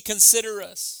did is he considered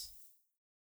us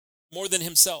more than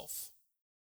himself.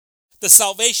 The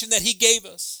salvation that he gave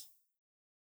us,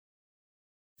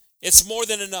 it's more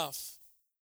than enough.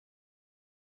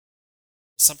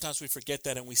 Sometimes we forget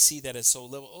that and we see that as so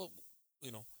little. Oh,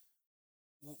 you know,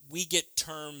 we get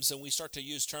terms and we start to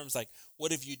use terms like,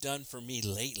 what have you done for me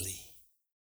lately?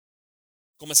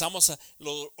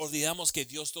 Olvidamos que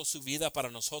Dios dio su vida para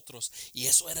nosotros y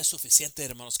eso era suficiente,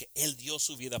 hermanos, que Él dio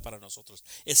su vida para nosotros.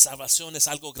 Salvación es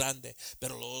algo grande,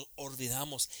 pero lo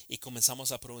olvidamos y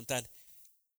comenzamos a preguntar,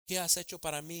 ¿qué has hecho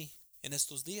para mí en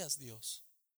estos días, Dios?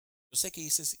 Yo sé que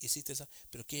hiciste eso,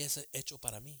 pero ¿qué has hecho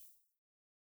para mí?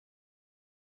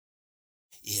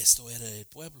 Y esto era el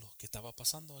pueblo que estaba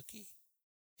pasando aquí.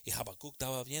 Y Habacuc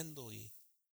estaba viendo y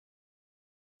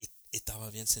estaba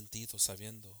bien sentido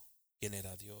sabiendo quién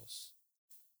era Dios.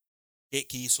 ¿Qué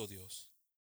hizo Dios?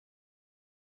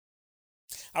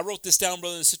 I wrote this down,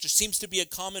 brothers and sisters. Seems to be a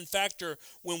common factor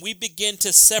when we begin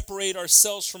to separate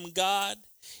ourselves from God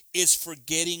is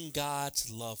forgetting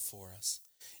God's love for us.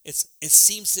 It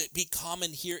seems to be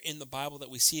common here in the Bible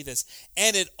that we see this.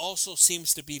 And it also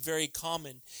seems to be very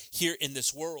common here in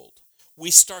this world. We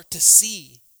start to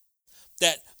see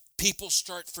that people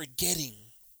start forgetting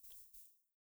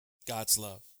God's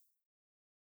love.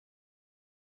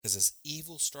 Because as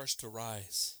evil starts to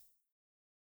rise,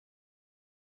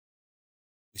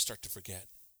 we start to forget.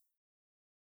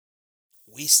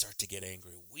 We start to get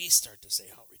angry. We start to say,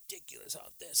 how ridiculous, how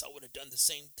this, I would have done the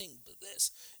same thing, but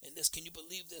this, and this, can you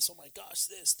believe this? Oh my gosh,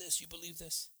 this, you believe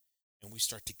this? And we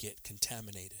start to get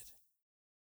contaminated.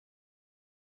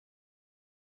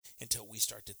 Until we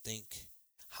start to think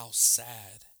how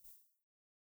sad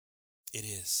it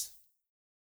is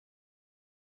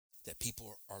that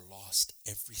people are lost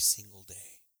every single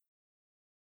day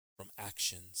from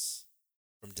actions,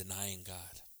 from denying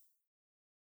God.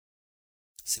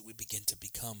 See, we begin to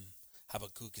become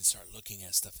Habakkuk and start looking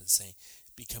at stuff and saying,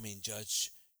 becoming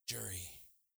judge, jury,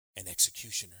 and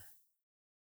executioner.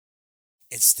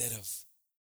 instead of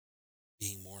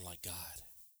being more like God,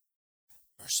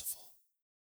 merciful.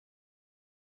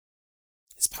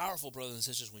 It's powerful, brothers and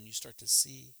sisters, when you start to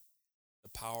see the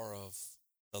power of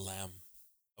the Lamb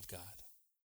of God,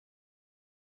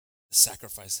 the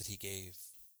sacrifice that he gave.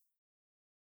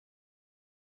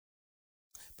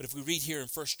 But if we read here in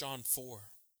 1 John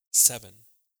 4:7,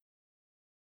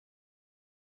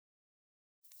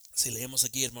 si leemos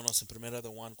aquí, hermanos, en 1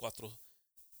 de Juan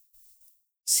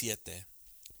 4:7,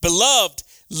 Beloved,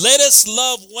 let us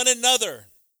love one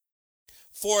another,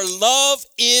 for love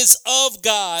is of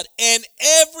God, and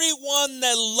everyone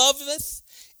that loveth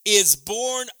is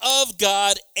born of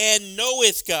God and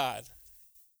knoweth God.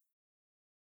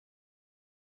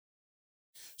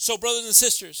 So, brothers and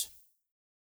sisters,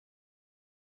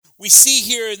 we see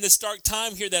here in this dark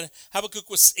time here that Habakkuk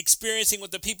was experiencing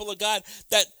with the people of God,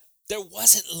 that there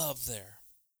wasn't love there.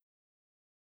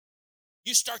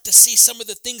 You start to see some of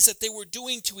the things that they were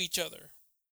doing to each other.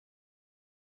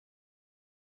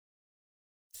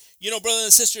 You know, brothers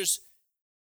and sisters,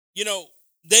 you know,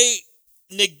 they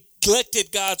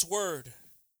neglected God's word.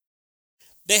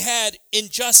 They had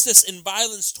injustice and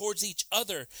violence towards each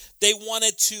other. They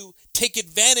wanted to take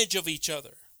advantage of each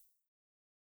other.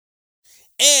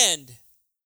 And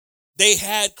they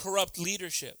had corrupt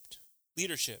leadership.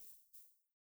 Man,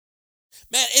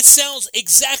 it sounds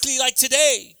exactly like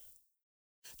today.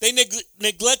 They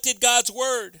neglected God's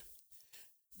word.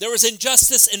 There was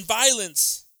injustice and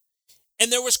violence.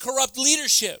 And there was corrupt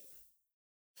leadership.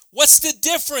 What's the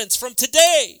difference from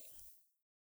today?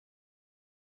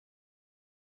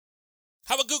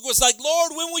 Habakkuk was like,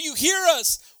 Lord, when will you hear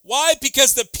us? Why?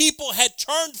 Because the people had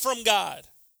turned from God.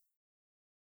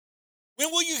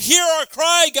 When will you hear our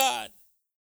cry, God?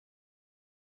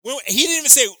 He didn't even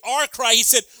say our cry. He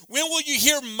said, when will you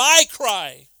hear my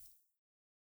cry?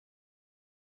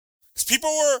 Because people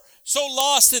were so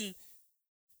lost. And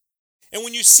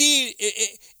when you see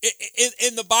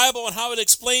in the Bible and how it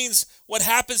explains what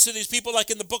happens to these people, like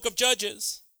in the book of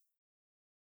Judges.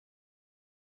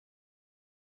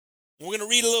 We're going to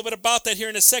read a little bit about that here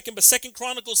in a second. But 2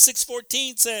 Chronicles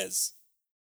 6:14 says,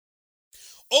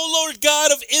 O Lord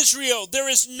God of Israel, there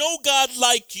is no God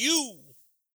like you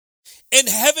in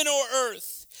heaven or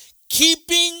earth,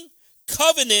 keeping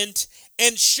covenant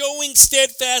and showing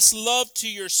steadfast love to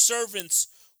your servants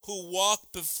who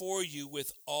walk before you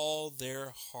with all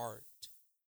their heart.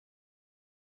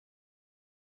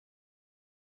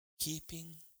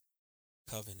 Keeping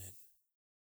covenant.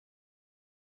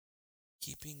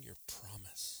 Keeping your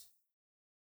promise.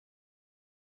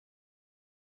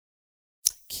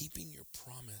 Keeping your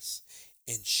promise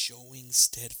and showing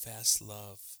steadfast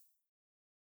love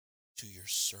to your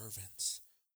servants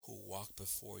who walk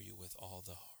before you with all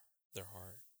their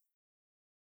heart.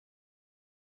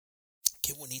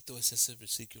 Qué bonito es ese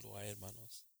versículo ahí,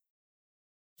 hermanos.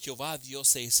 Jehová,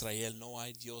 Dios de Israel, no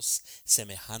hay Dios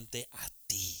semejante a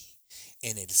ti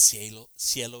en el cielo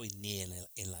y ni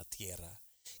en la tierra,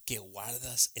 que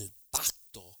guardas el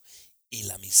pacto y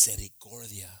la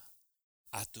misericordia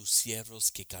a tus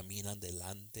siervos que caminan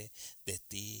delante de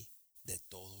ti de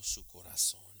todo su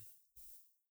corazón.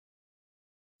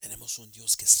 Tenemos un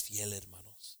Dios que es fiel,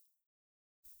 hermanos.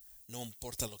 No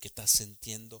importa lo que estás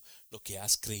sintiendo, lo que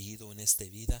has creído en esta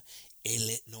vida,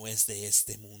 Él no es de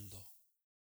este mundo.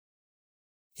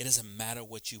 It doesn't matter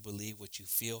what you believe, what you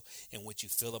feel, and what you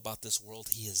feel about this world.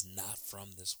 He is not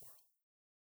from this world.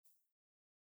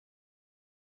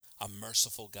 A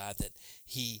merciful God that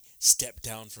he stepped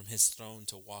down from his throne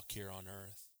to walk here on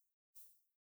earth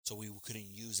so we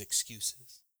couldn't use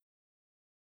excuses.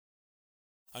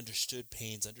 Understood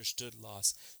pains, understood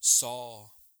loss, saw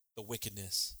the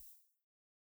wickedness.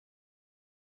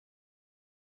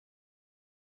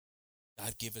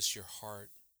 God, give us your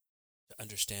heart to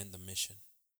understand the mission.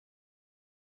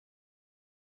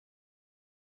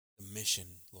 The mission,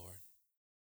 Lord,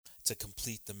 to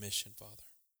complete the mission, Father.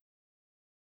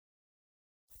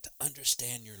 To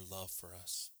understand your love for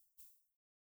us.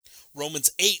 Romans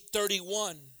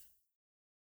 8:31.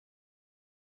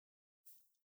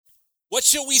 What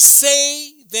shall we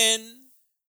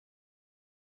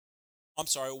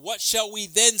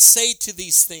then say to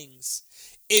these things?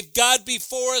 If God be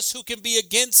for us, who can be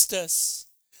against us?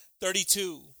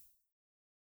 32.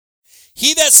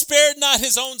 He that spared not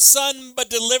his own son, but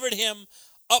delivered him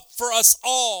up for us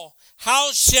all,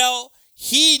 how shall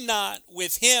he not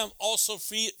with him also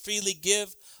freely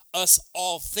give us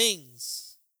all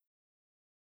things?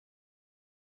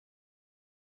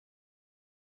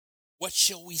 What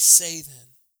shall we say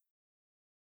then?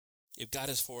 If God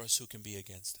is for us, who can be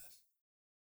against us?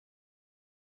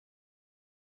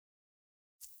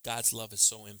 God's love is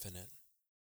so infinite.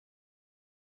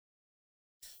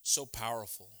 so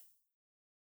powerful.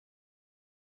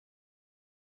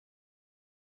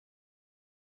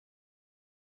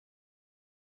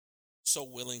 So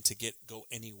willing to go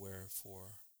anywhere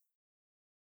for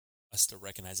us to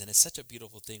recognize. And it's such a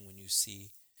beautiful thing when you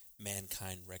see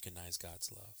mankind recognize God's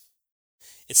love.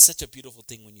 It's such a beautiful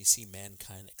thing when you see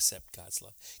mankind accept God's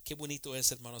love. Qué bonito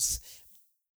es, hermanos,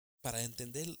 para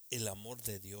entender el amor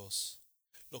de Dios,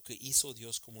 lo que hizo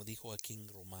Dios, como dijo aquí en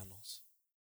Romanos.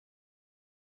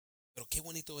 Pero qué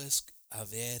bonito es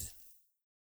ver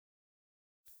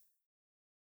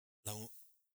la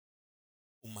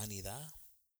humanidad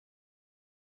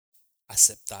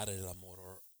aceptar el amor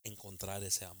o encontrar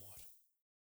ese amor.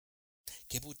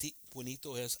 Qué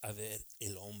bonito es ver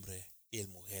el hombre y la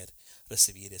mujer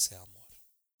recibir ese amor.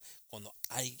 Cuando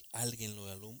hay alguien lo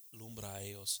alumbra a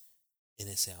ellos en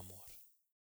ese amor.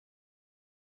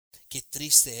 Qué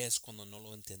triste es cuando no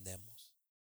lo entendemos.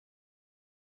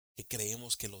 Que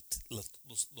creemos que lo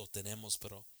tenemos,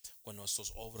 pero con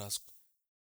nuestras obras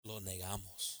lo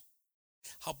negamos.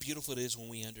 How beautiful it is when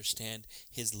we understand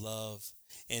His love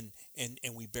and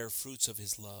we bear fruits of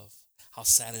His love. How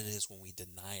sad it is when we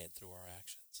deny it through our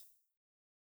actions.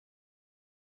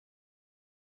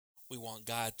 We want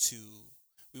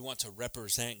to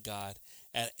represent God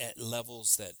at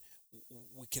levels that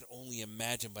we can only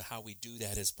imagine, but how we do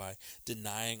that is by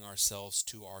denying ourselves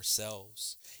to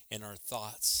ourselves and our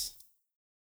thoughts,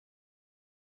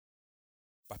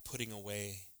 by putting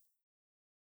away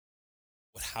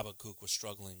what Habakkuk was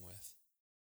struggling with.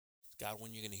 God,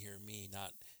 when you're going to hear me,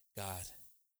 not God,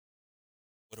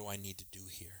 what do I need to do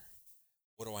here?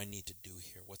 What do I need to do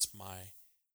here? What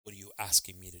are you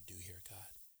asking me to do here, God?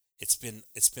 It's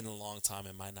been a long time.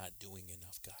 Am I not doing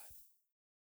enough, God?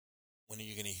 When are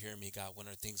you going to hear me, God? When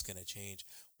are things going to change?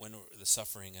 When are the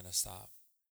suffering going to stop?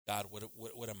 God,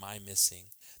 what am I missing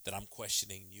that I'm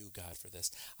questioning you, God, for this?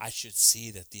 I should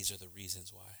see that these are the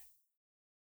reasons why.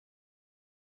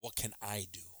 What can I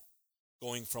do?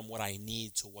 Going from what I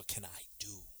need to what can I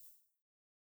do?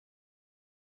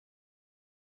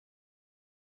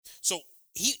 So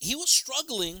he was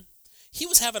struggling. He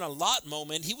was having a lot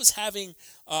moment. He was having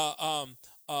a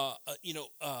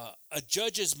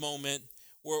judge's moment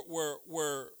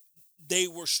where they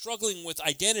were struggling with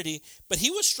identity, but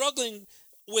he was struggling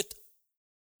with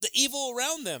the evil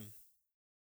around them.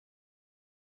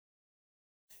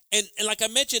 And like I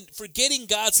mentioned, forgetting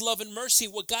God's love and mercy,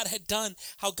 what God had done,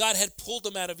 how God had pulled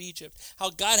them out of Egypt, how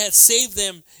God had saved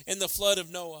them in the flood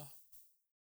of Noah.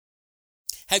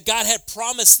 How God had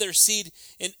promised their seed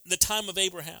in the time of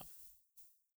Abraham.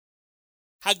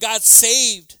 How God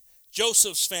saved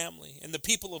Joseph's family and the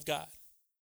people of God.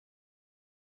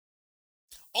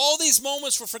 All these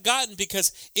moments were forgotten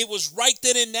because it was right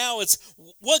then and now. It's,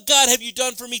 what God have you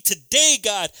done for me today,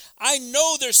 God? I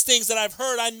know there's things that I've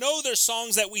heard. I know there's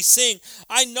songs that we sing.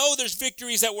 I know there's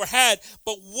victories that were had.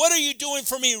 But what are you doing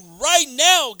for me right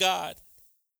now, God?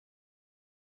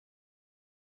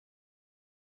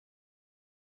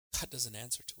 God doesn't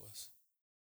answer to us.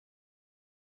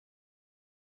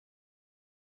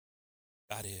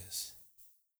 God is.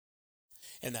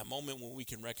 In that moment when we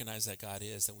can recognize that God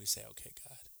is, then we say, okay,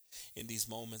 God, in these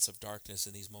moments of darkness,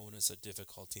 in these moments of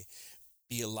difficulty,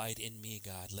 be a light in me,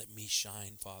 God. Let me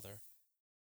shine, Father.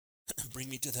 Bring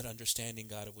me to that understanding,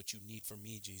 God, of what you need from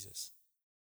me, Jesus.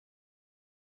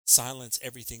 Silence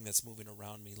everything that's moving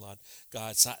around me, Lord.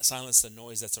 God, silence the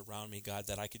noise that's around me, God,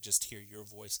 that I could just hear your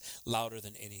voice louder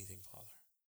than anything, Father.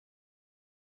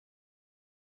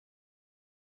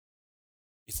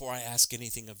 Before I ask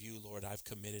anything of you, Lord, I've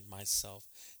committed myself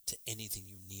to anything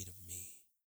you need of me.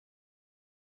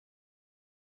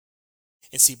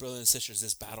 And see, brothers and sisters,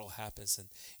 this battle happens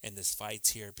and this fight's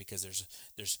here because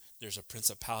there's a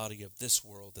principality of this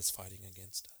world that's fighting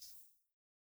against us.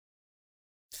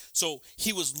 So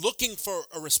he was looking for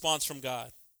a response from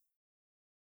God.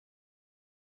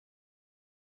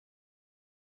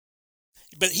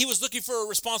 But he was looking for a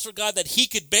response from God that he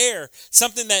could bear,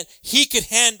 something that he could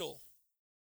handle.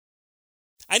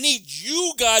 I need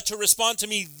you, God, to respond to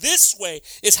me this way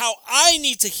is how I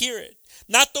need to hear it.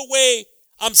 Not the way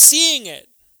I'm seeing it.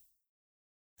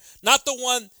 Not the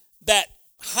one that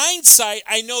hindsight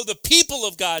I know the people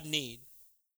of God need.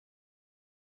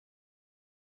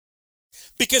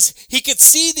 Because he could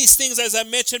see these things, as I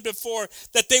mentioned before,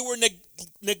 that they were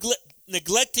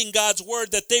neglecting God's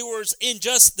word, that there was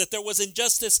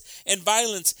injustice and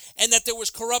violence, and that there was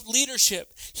corrupt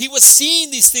leadership. He was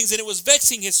seeing these things and it was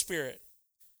vexing his spirit.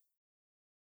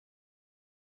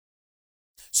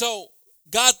 So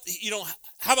God,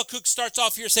 Habakkuk starts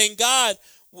off here saying, God,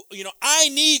 I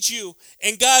need you.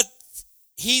 And God,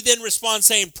 he then responds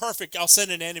saying, perfect, I'll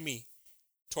send an enemy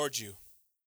towards you.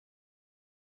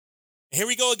 And here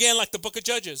we go again, like the book of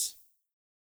Judges.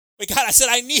 But God, I said,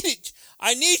 I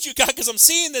need you, God, because I'm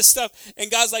seeing this stuff.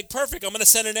 And God's like, perfect, I'm going to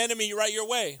send an enemy right your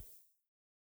way.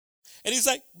 And he's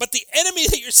like, but the enemy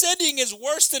that you're sending is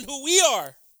worse than who we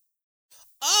are.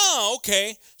 Oh,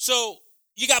 okay. So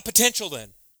you got potential then.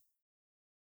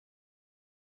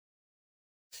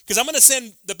 Because I'm going to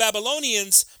send the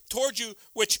Babylonians towards you,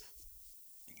 which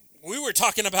we were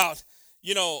talking about,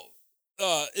 in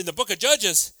the book of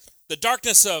Judges, the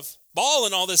darkness of Baal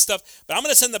and all this stuff. But I'm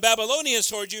going to send the Babylonians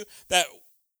towards you that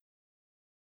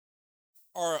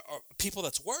are people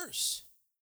that's worse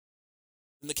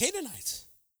than the Canaanites.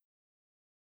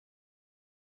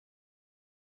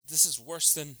 This is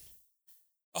worse than...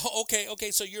 Oh,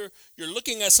 okay. So you're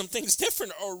looking at some things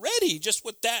different already, just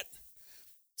with that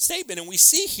statement. And we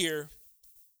see here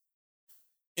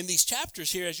in these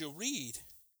chapters here, as you read,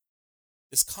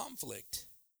 this conflict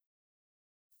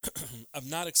of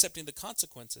not accepting the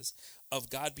consequences of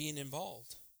God being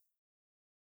involved.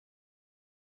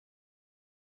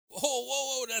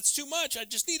 Whoa, that's too much. I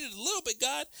just needed a little bit,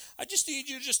 God. I just need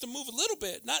you just to move a little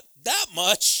bit, not that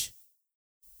much.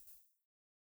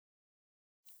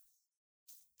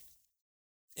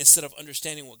 Instead of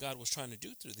understanding what God was trying to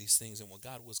do through these things and what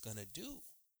God was going to do.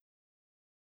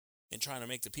 And trying to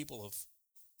make the people of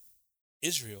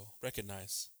Israel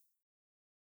recognize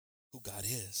who God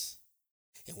is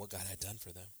and what God had done for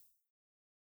them.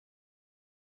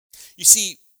 You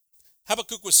see,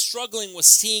 Habakkuk was struggling with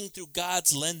seeing through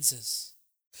God's lenses.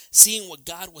 Seeing what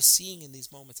God was seeing in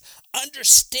these moments.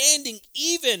 Understanding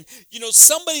even,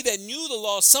 somebody that knew the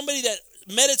law, somebody that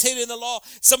meditated in the law,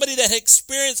 somebody that had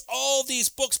experienced all these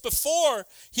books before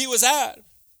he was at.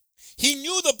 He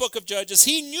knew the book of Judges.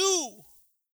 He knew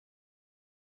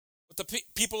what the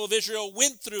people of Israel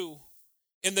went through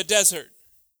in the desert.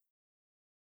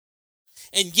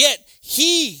 And yet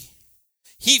he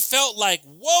felt like,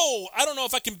 whoa, I don't know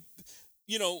if I can,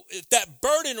 if that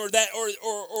burden or that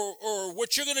or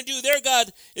what you're going to do there,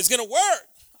 God, is going to work.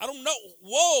 I don't know.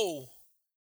 Whoa.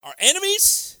 Our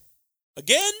enemies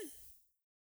again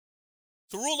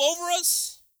to rule over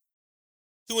us,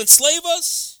 to enslave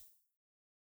us,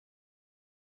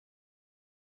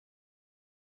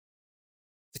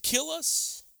 to kill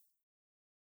us.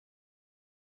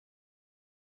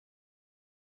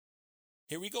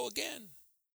 Here we go again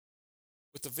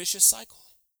with the vicious cycle.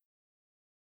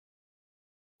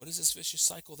 What is this vicious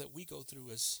cycle that we go through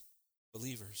as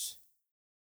believers?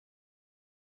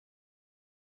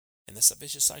 And that's a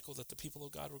vicious cycle that the people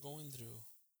of God were going through,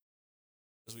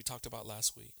 as we talked about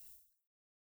last week.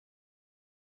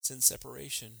 Sin,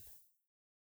 separation,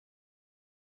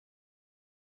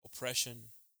 oppression,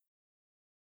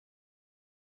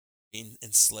 being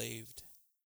enslaved,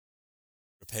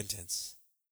 repentance,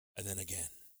 and then again.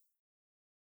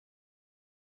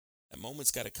 That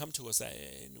moment's got to come to us,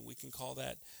 and we can call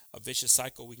that a vicious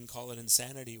cycle. We can call it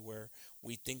insanity, where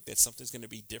we think that something's going to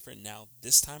be different now.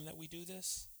 This time that we do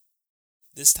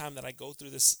this time that I go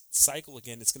through this cycle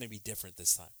again, it's going to be different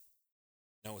this time.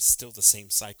 No, it's still the same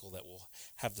cycle that will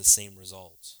have the same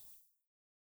results.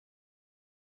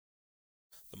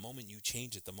 The moment you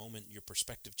change it, the moment your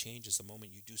perspective changes, the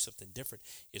moment you do something different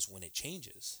is when it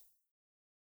changes.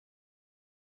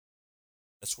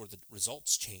 That's where the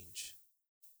results change.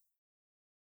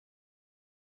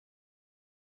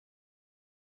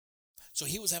 So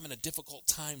he was having a difficult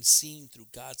time seeing through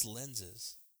God's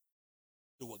lenses,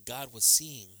 through what God was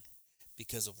seeing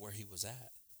because of where he was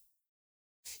at.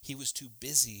 He was too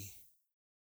busy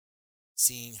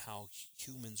seeing how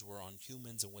humans were on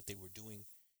humans and what they were doing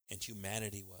and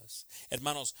humanity was.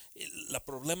 Hermanos, el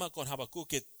problema con Habacuc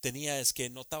que tenía es que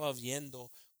no estaba viendo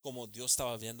como Dios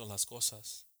estaba viendo las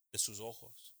cosas de sus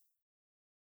ojos.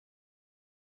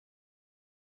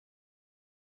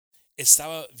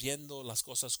 Estaba viendo las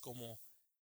cosas como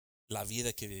la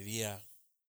vida que vivía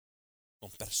con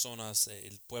personas,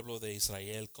 el pueblo de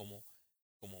Israel, como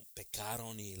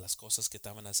pecaron y las cosas que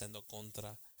estaban haciendo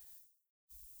contra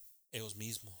ellos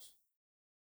mismos.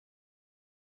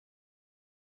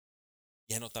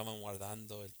 Ya no estaban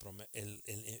guardando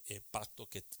el pacto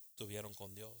que tuvieron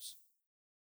con Dios.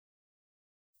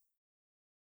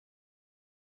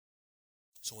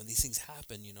 So when these things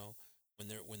happen,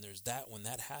 when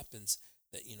that happens,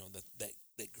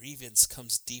 that grievance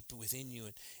comes deep within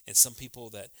you, and some people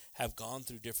that have gone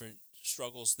through different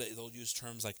struggles, they'll use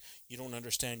terms like, you don't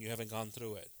understand, you haven't gone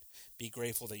through it. Be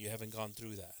grateful that you haven't gone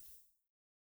through that.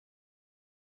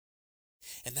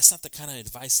 And that's not the kind of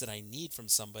advice that I need from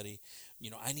somebody.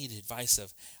 I need advice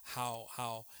of how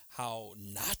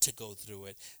not to go through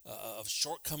it, of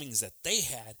shortcomings that they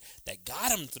had that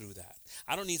got them through that.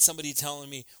 I don't need somebody telling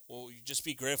me, well, you just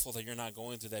be grateful that you're not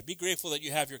going through that. Be grateful that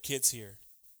you have your kids here.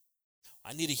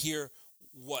 I need to hear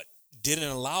what didn't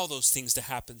allow those things to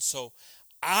happen, so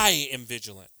I am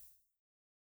vigilant.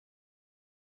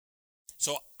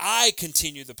 So I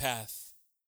continue the path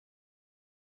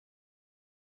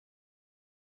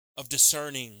of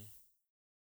discerning.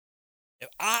 If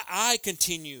I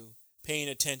continue paying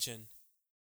attention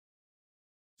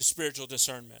to spiritual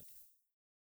discernment.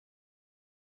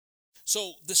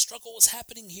 So the struggle was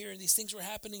happening here, and these things were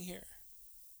happening here.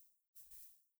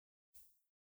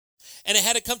 And it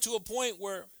had to come to a point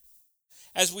where,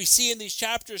 as we see in these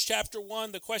chapters, chapter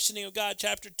 1, the questioning of God,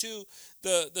 chapter 2,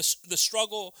 the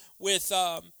struggle with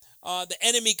the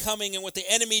enemy coming and what the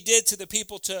enemy did to the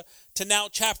people, to now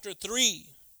chapter 3.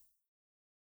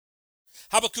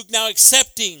 Habakkuk now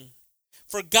accepting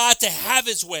for God to have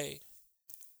his way.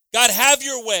 God, have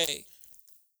your way.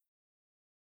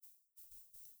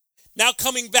 Now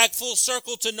coming back full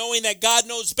circle to knowing that God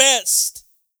knows best.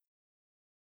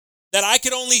 That I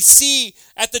could only see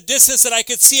at the distance that I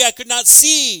could see. I could not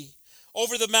see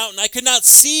over the mountain. I could not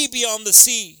see beyond the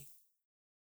sea.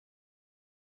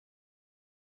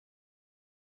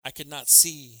 I could not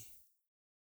see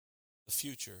the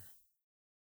future.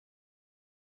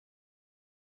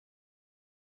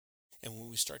 And when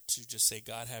we start to just say,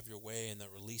 God, have your way, and the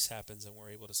release happens, and we're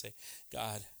able to say,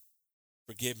 God,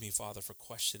 forgive me, Father, for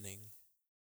questioning.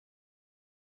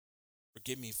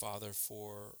 Forgive me, Father,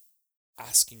 for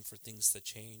asking for things to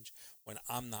change when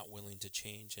I'm not willing to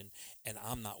change, and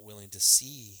I'm not willing to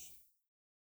see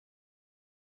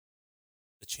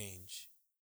the change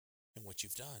in what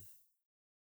you've done.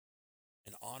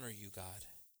 And honor you, God.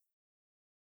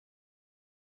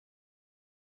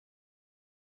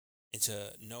 And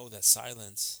to know that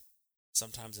silence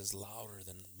sometimes is louder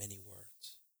than many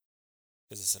words.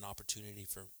 Because it's an opportunity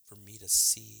for me to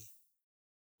see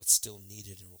what's still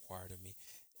needed and required of me.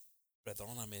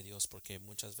 Perdóname, Dios, porque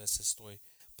muchas veces estoy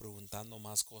preguntando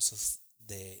más cosas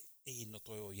y no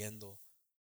estoy oyendo.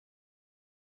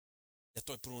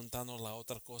 Estoy preguntando la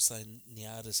otra cosa y ni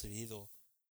ha recibido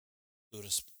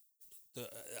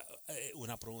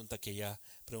una pregunta que ya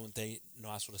pregunté y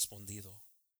no has respondido.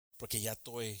 Porque ya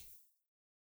estoy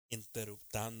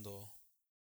interruptando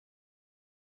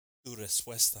tu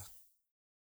respuesta.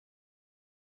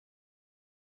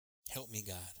 Help me,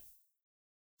 God.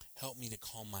 Help me to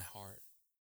calm my heart,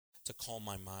 to calm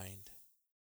my mind.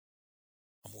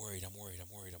 I'm worried. I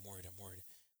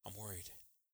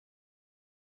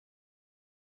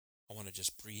want to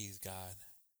just breathe, God.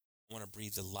 I want to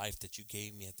breathe the life that you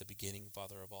gave me at the beginning,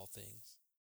 Father of all things.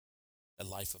 A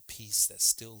life of peace, that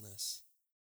stillness.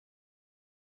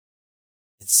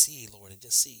 And see, Lord, and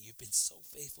just see, you've been so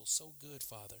faithful, so good,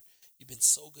 Father. You've been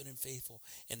so good and faithful.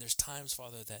 And there's times,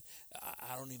 Father, that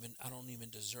I don't even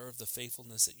deserve the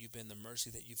faithfulness that you've been, the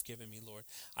mercy that you've given me, Lord.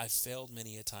 I've failed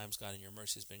many a times, God, and your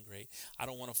mercy has been great. I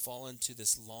don't want to fall into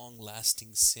this long-lasting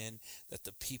sin that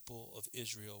the people of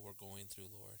Israel were going through,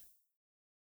 Lord.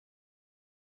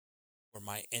 Where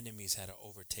my enemies had to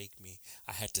overtake me.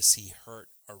 I had to see hurt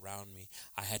around me.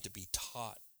 I had to be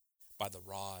taught by the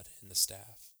rod and the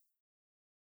staff.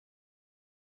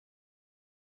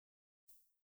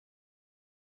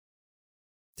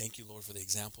 Thank you, Lord, for the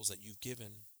examples that you've given,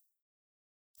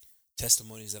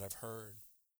 testimonies that I've heard,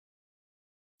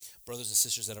 brothers and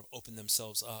sisters that have opened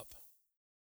themselves up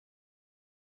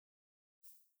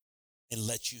and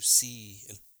let you see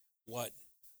what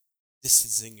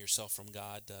distancing yourself from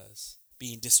God does,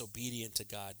 being disobedient to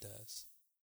God does.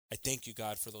 I thank you,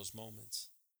 God, for those moments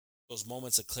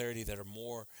of clarity that are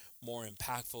more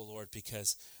impactful, Lord,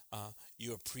 because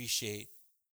you appreciate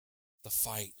the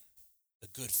fight, the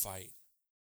good fight.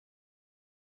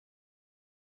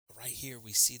 Right here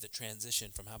we see the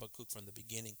transition from Habakkuk from the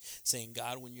beginning, saying,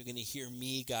 God, when you're going to hear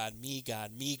me, God, me,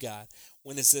 God, me, God.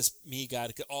 When is this me,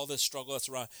 God? All this struggle that's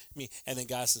around me. And then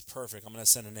God says, perfect, I'm going to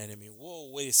send an enemy.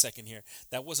 Whoa, wait a second here.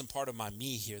 That wasn't part of my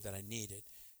me here that I needed.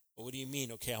 But what do you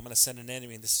mean? Okay, I'm going to send an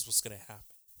enemy and this is what's going to happen.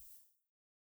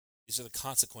 These are the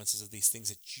consequences of these things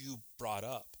that you brought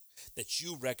up, that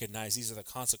you recognize. These are the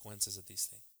consequences of these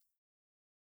things.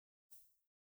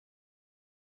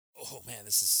 Oh man,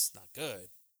 this is not good.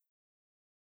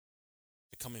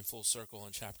 Coming full circle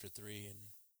in chapter 3 and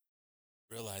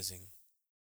realizing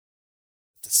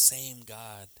that the same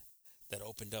God that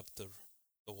opened up the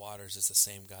waters is the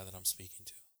same God that I'm speaking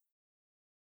to.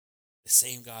 The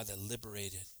same God that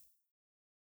liberated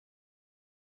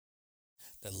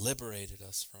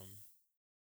us from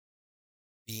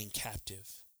being captive.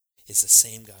 It's the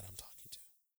same God I'm talking to.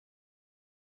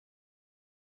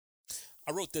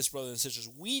 I wrote this, brothers and sisters.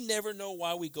 We never know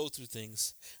why we go through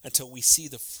things until we see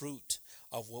the fruit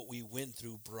of what we went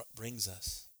through brings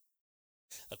us.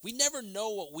 Like, we never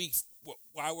know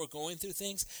why we're going through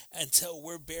things until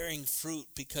we're bearing fruit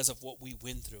because of what we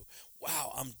went through.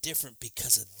 Wow, I'm different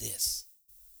because of this.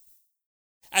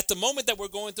 At the moment that we're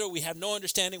going through, we have no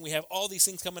understanding. We have all these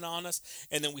things coming on us.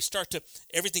 And then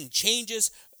everything changes.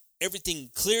 Everything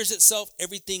clears itself.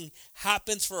 Everything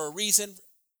happens for a reason.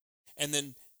 And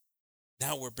then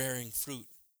now we're bearing fruit.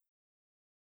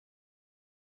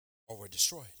 Or we're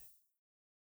destroyed.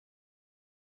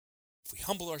 If we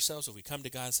humble ourselves, if we come to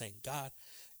God saying, God,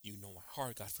 you know my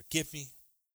heart. God, forgive me.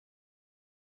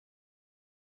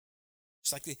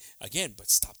 It's like, but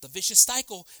stop the vicious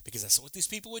cycle, because that's what these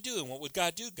people would do. And what would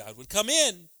God do? God would come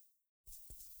in.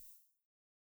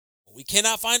 We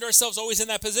cannot find ourselves always in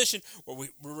that position where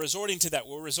we're resorting to that.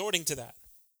 We're resorting to that.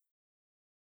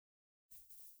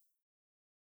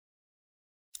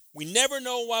 We never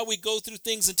know why we go through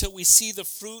things until we see the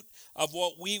fruit of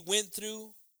what we went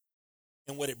through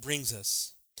and what it brings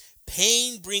us.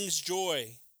 Pain brings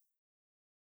joy.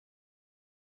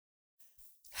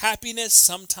 Happiness,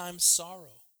 sometimes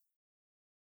sorrow.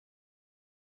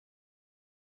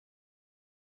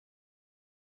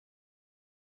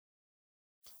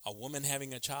 A woman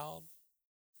having a child,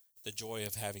 the joy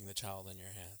of having the child in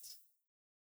your hands.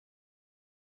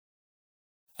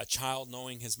 A child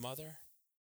knowing his mother,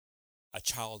 a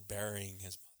child burying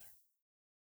his mother.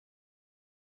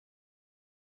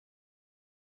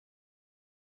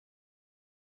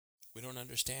 We don't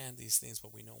understand these things,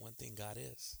 but we know one thing: God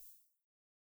is.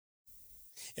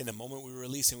 In the moment we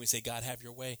release and we say, God, have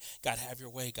your way. God, have your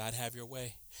way. God, have your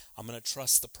way. I'm going to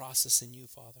trust the process in you,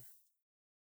 Father.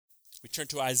 We turn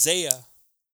to Isaiah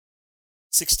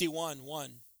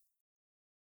 61:1.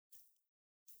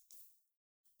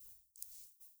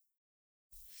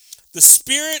 The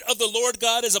Spirit of the Lord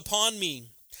God is upon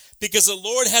me, because the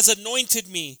Lord has anointed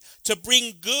me to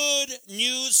bring good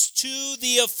news to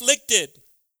the afflicted.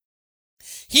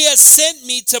 He has sent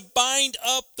me to bind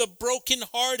up the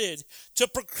brokenhearted, to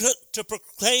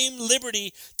proclaim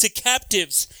liberty to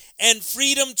captives and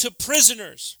freedom to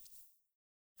prisoners,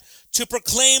 to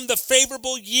proclaim the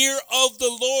favorable year of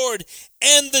the Lord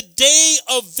and the day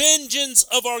of vengeance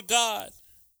of our God,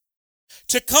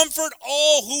 to comfort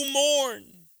all who mourn,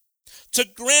 to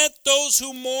grant those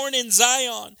who mourn in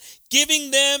Zion,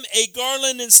 giving them a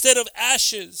garland instead of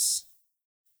ashes,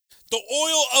 the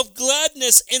oil of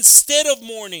gladness instead of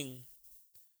mourning,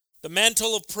 the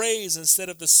mantle of praise instead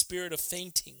of the spirit of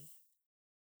fainting.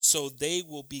 So they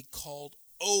will be called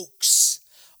oaks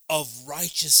of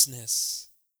righteousness,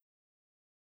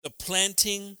 the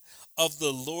planting of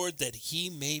the Lord, that he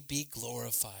may be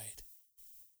glorified.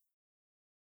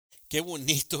 Qué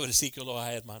bonito versículo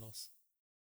hay, hermanos.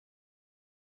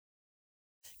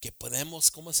 Que podemos,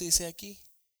 ¿cómo se dice aquí?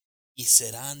 Y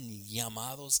serán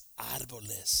llamados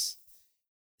árboles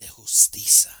de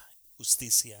justicia.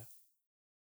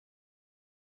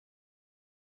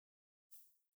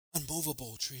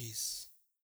 Unmovable trees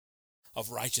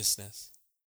of righteousness.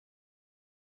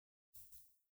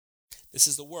 This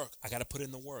is the work. I got to put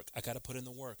in the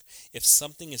work. If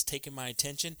something is taking my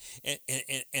attention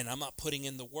and I'm not putting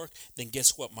in the work, then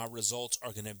guess what? My results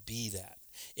are going to be that.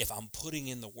 If I'm putting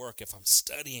in the work, if I'm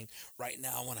studying right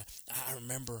now, I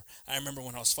remember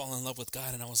when I was falling in love with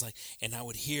God, and I was like, and I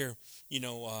would hear,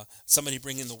 somebody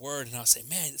bring in the word, and I would say,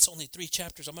 man, it's only 3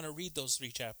 chapters. I'm going to read those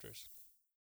 3 chapters.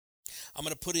 I'm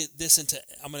going to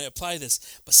I'm going to apply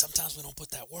this. But sometimes we don't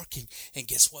put that work in, and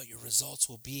guess what? Your results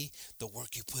will be the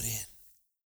work you put in.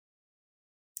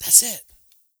 That's it.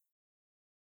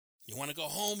 You want to go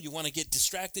home, you want to get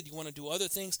distracted, you want to do other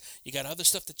things, you got other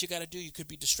stuff that you got to do, you could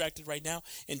be distracted right now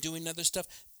and doing other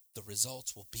stuff. The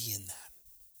results will be in that.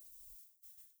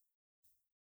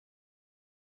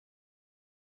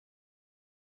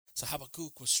 So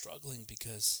Habakkuk was struggling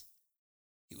because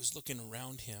he was looking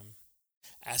around him,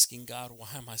 asking God, why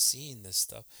am I seeing this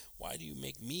stuff? Why do you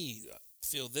make me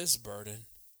feel this burden?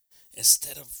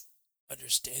 Instead of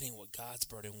understanding what God's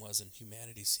burden was and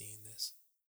humanity seeing this.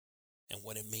 And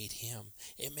what it made him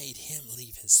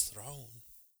leave his throne.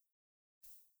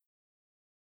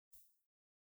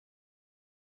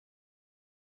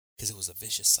 Because it was a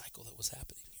vicious cycle that was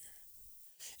happening here.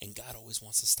 And God always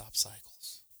wants to stop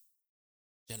cycles.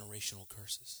 Generational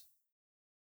curses.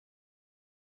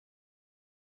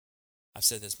 I've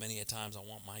said this many a times. I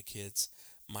want my kids,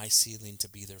 my ceiling to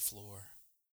be their floor.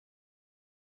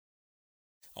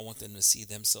 I want them to see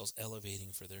themselves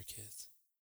elevating for their kids.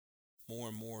 More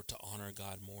and more to honor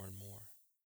God more and more.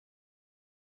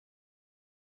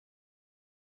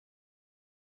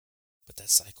 But that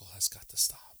cycle has got to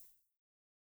stop.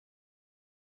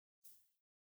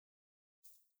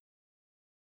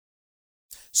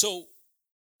 So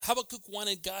Habakkuk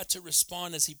wanted God to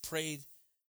respond as he prayed,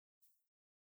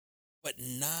 but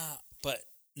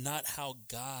not how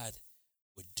God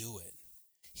would do it.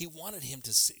 He wanted him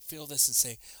to feel this and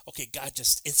say, okay, God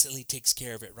just instantly takes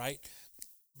care of it, right?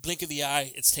 Blink of the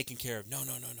eye, it's taken care of. No.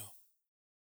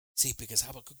 See, because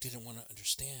Habakkuk didn't want to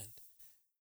understand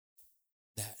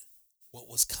that what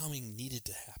was coming needed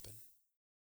to happen.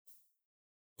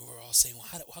 We're all saying, well,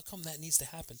 how come that needs to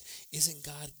happen? Isn't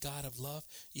God of love?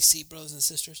 You see, brothers and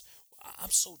sisters, I'm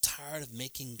so tired of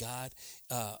making God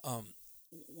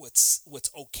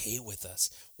what's okay with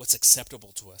us, what's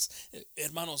acceptable to us.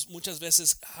 Hermanos, muchas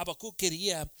veces Habacuc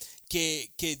quería que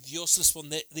Dios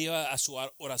respondiera a su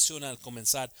oración al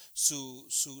comenzar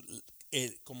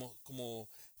como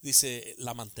dice,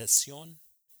 lamentación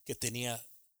que tenía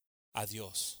a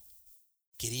Dios.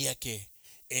 Quería que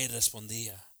Él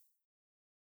respondía.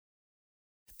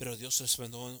 Pero Dios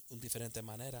respondió de una diferente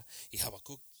manera. Y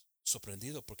Habacuc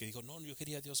sorprendido porque dijo, no, yo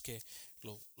quería a Dios que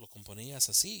lo componías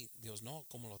así. Dios, no,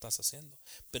 ¿cómo lo estás haciendo?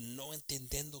 Pero no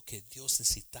entendiendo que Dios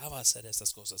necesitaba hacer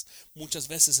estas cosas. Muchas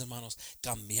veces, hermanos,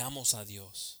 cambiamos a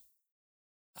Dios.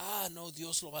 No,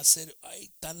 Dios lo va a hacer. Ay,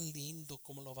 tan lindo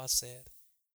como lo va a hacer.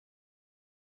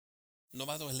 No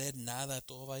va a doler nada,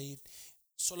 todo va a ir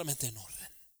solamente en orden.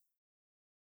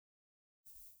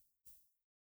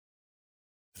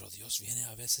 Pero Dios viene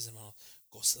a veces, hermano,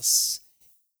 cosas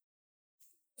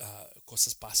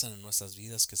pasan en nuestras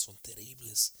vidas que son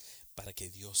terribles para que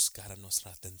Dios gane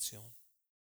nuestra atención.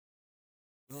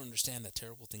 We don't understand that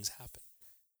terrible things happen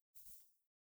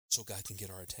so God can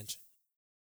get our attention.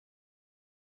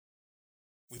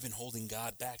 We've been holding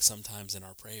God back sometimes in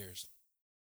our prayers.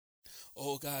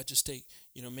 Oh, God, just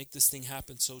make this thing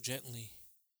happen so gently,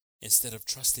 instead of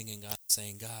trusting in God,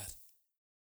 saying, God,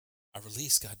 I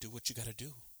release, God, do what you got to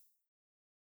do.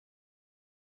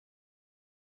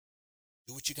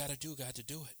 Do what you got to do, God, to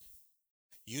do it.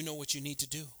 You know what you need to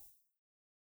do.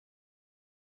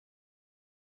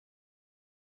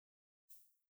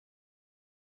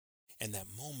 And that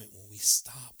moment when we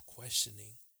stop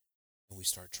questioning and we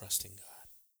start trusting God.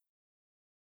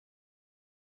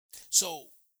 So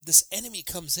this enemy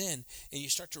comes in, and you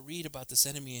start to read about this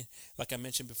enemy, like I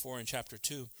mentioned before in chapter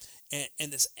 2.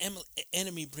 And this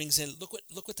enemy brings in, look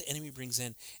what the enemy brings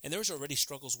in. And there's already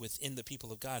struggles within the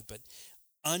people of God, but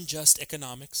unjust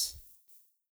economics,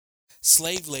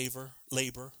 slave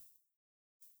labor,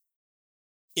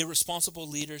 irresponsible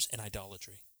leaders, and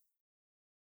idolatry.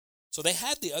 So they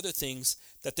had the other things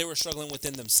that they were struggling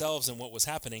within themselves and what was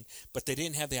happening, but they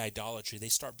didn't have the idolatry. They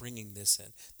start bringing this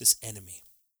in, this enemy.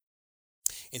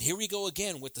 And here we go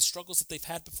again with the struggles that they've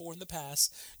had before in the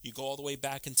past. You go all the way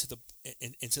back into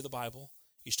the Bible.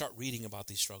 You start reading about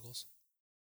these struggles.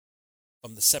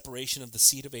 From the separation of the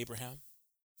seed of Abraham.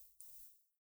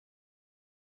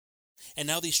 And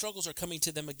now these struggles are coming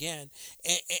to them again.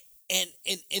 And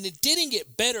it didn't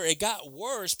get better. It got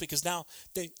worse, because now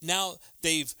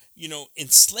they've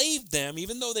enslaved them,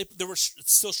 even though they were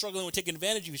still struggling with taking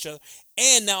advantage of each other.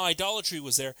 And now idolatry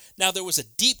was there. Now there was a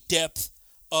deep depth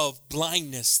of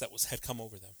blindness that had come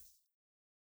over them.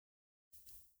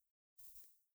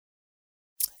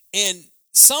 And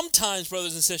sometimes,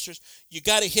 brothers and sisters, you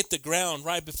got to hit the ground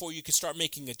right before you can start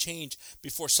making a change,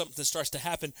 before something starts to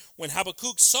happen. When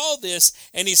Habakkuk saw this,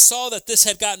 and he saw that this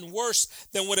had gotten worse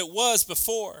than what it was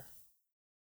before,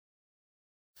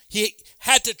 he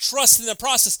had to trust in the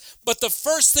process. But the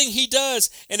first thing he does,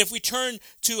 and if we turn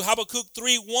to Habakkuk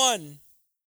 3:1,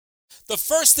 the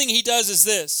first thing he does is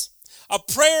this. A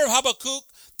prayer of Habakkuk,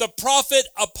 the prophet,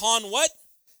 upon what?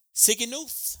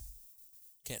 Siginoth.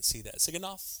 Can't see that.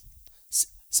 Siginoth.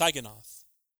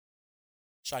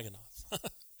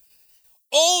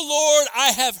 O Lord,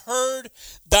 I have heard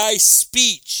thy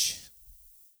speech.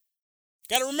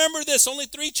 Got to remember this, only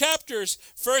 3 chapters.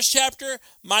 First chapter,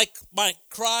 my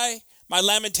cry, my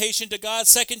lamentation to God.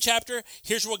 Second chapter,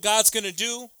 here's what God's going to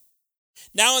do.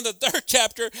 Now in the 3rd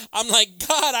chapter, I'm like,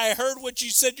 God, I heard what you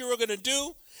said you were going to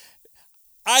do.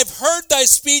 I've heard thy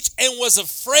speech and was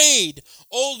afraid.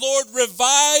 O Lord,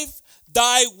 revive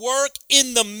thy work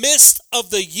in the midst of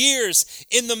the years.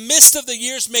 In the midst of the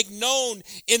years, make known.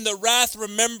 In the wrath,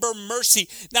 remember mercy.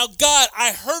 Now, God,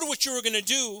 I heard what you were going to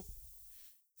do.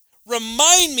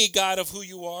 Remind me, God, of who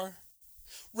you are.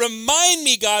 Remind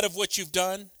me, God, of what you've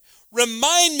done.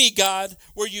 Remind me, God,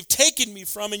 where you've taken me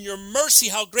from, and your mercy,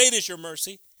 how great is your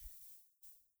mercy.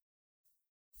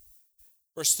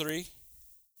 Verse 3.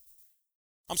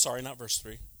 I'm sorry, not verse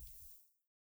 3.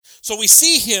 So we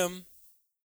see him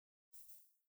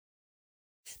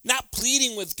Not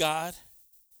pleading with God,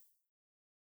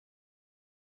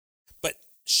 but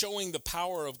showing the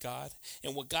power of God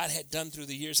and what God had done through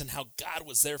the years and how God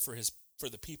was there for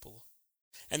the people.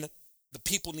 And the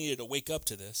people needed to wake up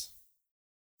to this.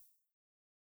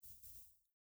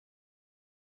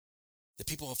 The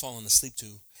people have fallen asleep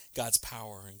to God's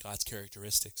power and God's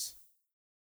characteristics.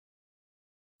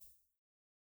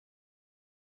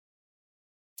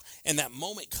 And that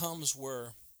moment comes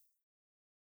where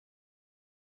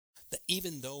the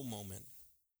even though moment.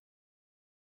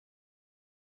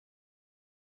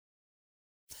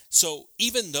 So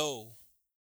even though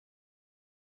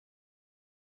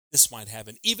this might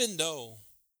happen, even though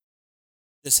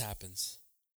this happens,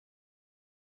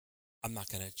 I'm not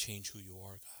going to change who you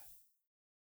are, God.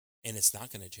 And it's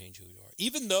not going to change who you are.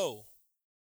 Even though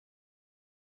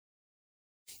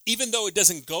it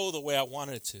doesn't go the way I want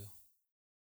it to.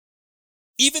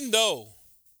 Even though,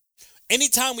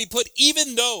 anytime we put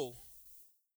even though,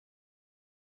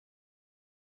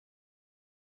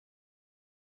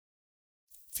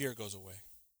 fear goes away.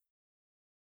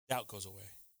 Doubt goes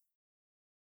away.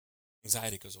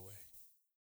 Anxiety goes away.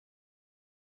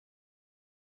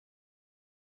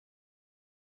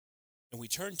 And we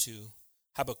turn to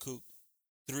Habakkuk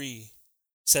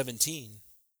 3:17.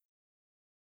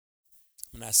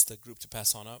 I'm going to ask the group to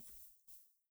pass on up.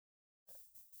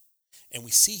 And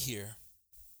we see here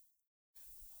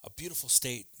a beautiful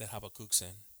state that Habakkuk's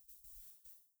in.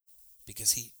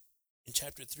 Because he, in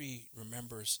chapter 3,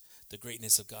 remembers the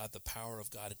greatness of God, the power of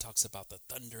God. It talks about the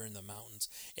thunder in the mountains.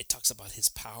 It talks about his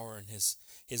power and his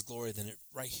glory. Then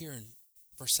right here in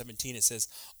verse 17, it says,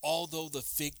 although the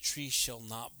fig tree shall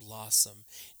not blossom,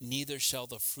 neither shall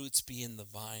the fruits be in the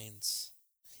vines.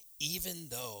 Even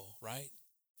though, right?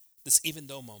 This even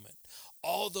though moment.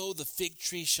 Although the fig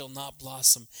tree shall not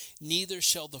blossom, neither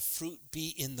shall the fruit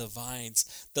be in the vines.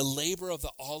 The labor of the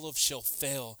olive shall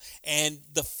fail, and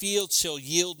the field shall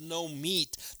yield no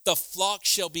meat. The flock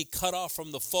shall be cut off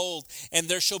from the fold, and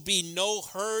there shall be no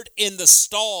herd in the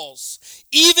stalls.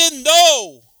 Even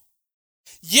though,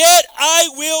 yet I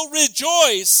will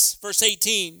rejoice. Verse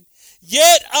 18.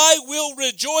 Yet I will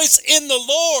rejoice in the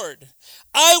Lord.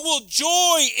 I will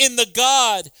joy in the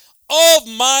God of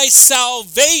my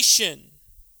salvation.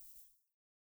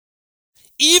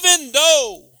 Even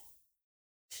though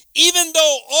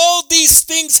all these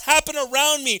things happen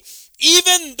around me,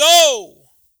 even though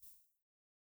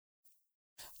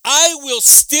I will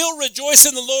still rejoice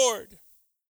in the Lord.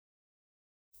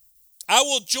 I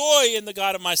will joy in the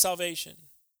God of my salvation.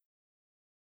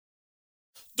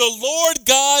 The Lord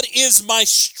God is my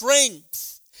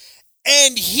strength,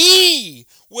 and he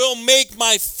will make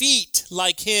my feet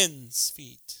like hens'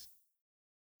 feet.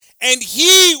 And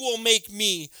he will make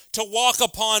me to walk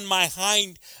upon my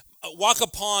high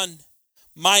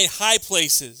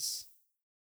places.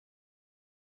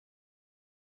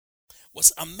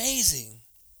 What's amazing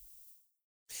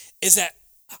is that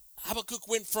Habakkuk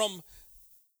went from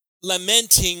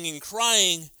lamenting and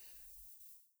crying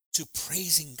to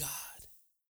praising God,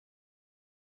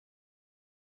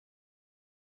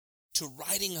 to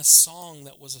writing a song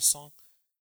that was a song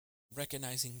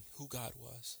recognizing who God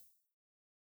was.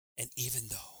 And even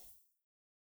though,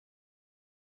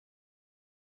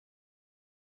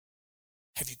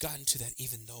 have you gotten to that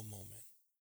even though moment?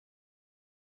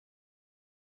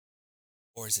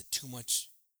 Or is it too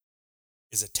much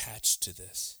is attached to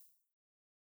this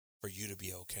for you to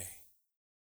be okay?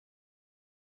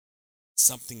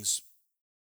 Something's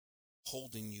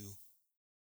holding you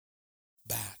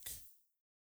back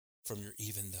from your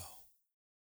even though.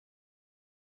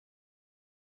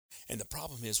 And the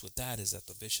problem is with that is that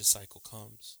the vicious cycle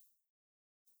comes.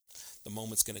 The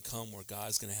moment's going to come where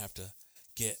God's going to have to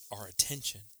get our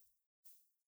attention,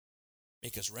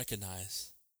 make us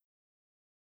recognize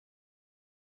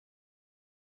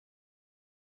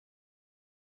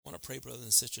I want to pray, brothers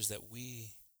and sisters, that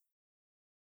we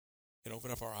can open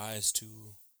up our eyes to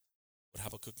what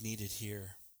Habakkuk needed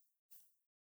here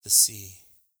to see.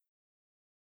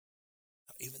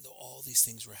 Even though all these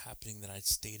things were happening that I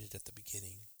stated at the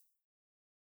beginning,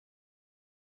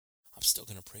 I'm still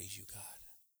going to praise you, God.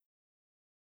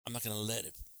 I'm not going to let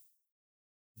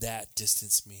that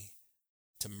distance me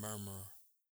to murmur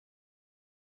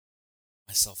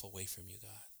myself away from you,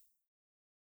 God.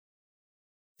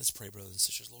 Let's pray, brothers and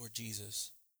sisters. Lord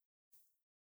Jesus,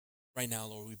 right now,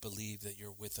 Lord, we believe that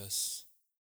you're with us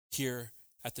here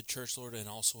at the church, Lord, and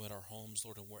also at our homes,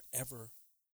 Lord, and wherever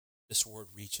this word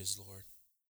reaches, Lord.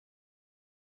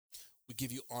 We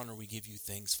give you honor, we give you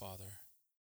thanks, Father,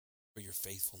 for your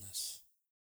faithfulness.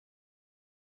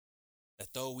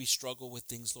 That though we struggle with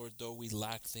things, Lord, though we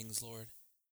lack things, Lord,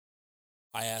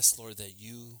 I ask, Lord, that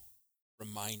you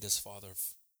remind us, Father, of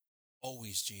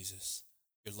always, Jesus,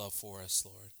 your love for us,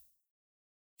 Lord,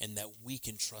 and that we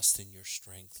can trust in your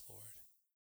strength, Lord,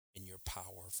 in your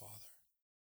power, Father.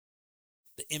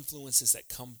 The influences that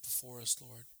come before us,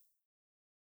 Lord,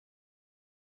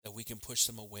 that we can push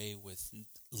them away with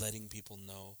letting people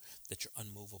know that you're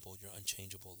unmovable, you're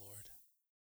unchangeable, Lord.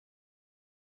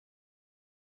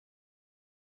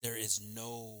 There is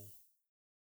no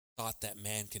thought that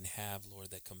man can have,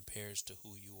 Lord, that compares to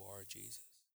who you are, Jesus.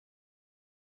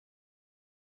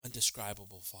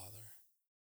 Undescribable, Father.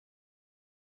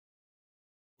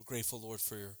 We're grateful, Lord,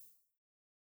 for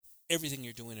everything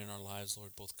you're doing in our lives,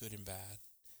 Lord, both good and bad,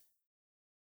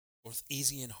 both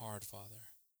easy and hard, Father.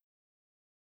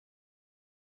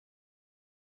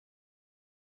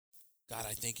 God,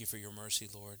 I thank you for your mercy,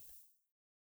 Lord,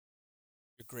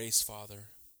 your grace, Father.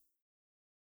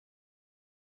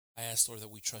 I ask, Lord, that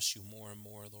we trust you more and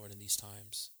more, Lord, in these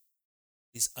times,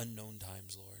 these unknown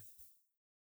times, Lord.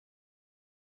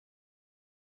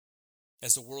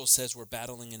 As the world says, we're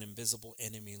battling an invisible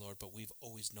enemy, Lord, but we've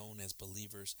always known as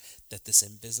believers that this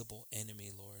invisible enemy,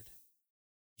 Lord,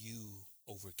 you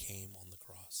overcame on the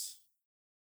cross.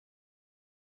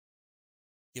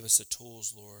 Give us the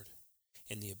tools, Lord,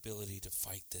 and the ability to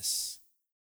fight this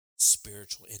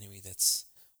spiritual enemy that's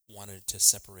wanted to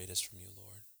separate us from you,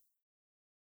 Lord.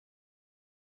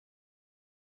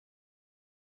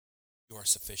 You are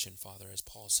sufficient, Father. As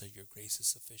Paul said, your grace is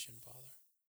sufficient, Father.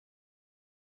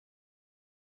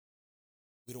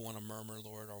 We don't want to murmur,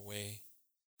 Lord, our way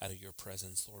out of your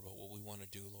presence, Lord, but what we want to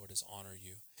do, Lord, is honor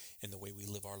you in the way we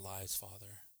live our lives,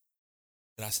 Father.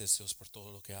 Gracias, Dios, por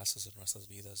todo lo que haces en nuestras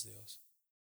vidas, Dios.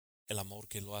 El amor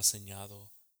que lo has enseñado,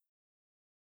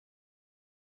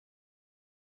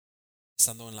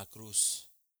 estando en la cruz,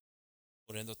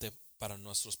 muriéndote para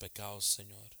nuestros pecados,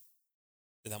 Señor.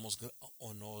 Te damos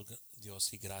honor,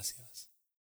 Dios, y gracias.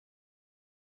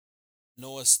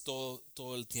 No es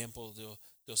todo el tiempo,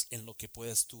 Dios, en lo que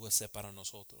puedes tú hacer para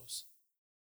nosotros,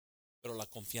 pero la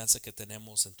confianza que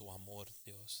tenemos en tu amor,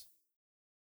 Dios.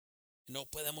 No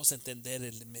podemos entender,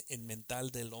 el mental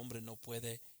del hombre no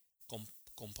puede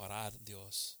comparar,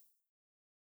 Dios,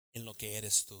 en lo que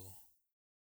eres tú.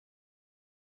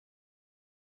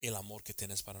 El amor que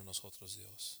tienes para nosotros,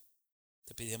 Dios.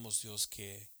 Te pedimos, Dios,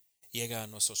 que llegue a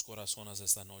nuestros corazones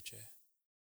esta noche.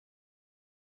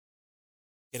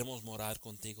 Queremos morar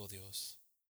contigo, Dios.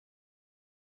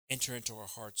 Enter into our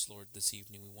hearts, Lord, this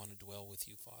evening. We want to dwell with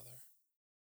you, Father.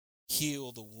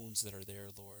 Heal the wounds that are there,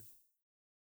 Lord.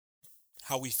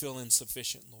 How we feel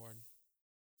insufficient, Lord.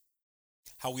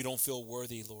 How we don't feel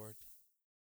worthy, Lord.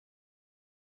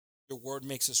 Your word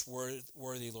makes us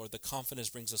worthy, Lord. The confidence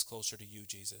brings us closer to you,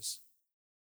 Jesus.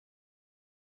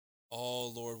 Oh,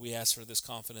 Lord, we ask for this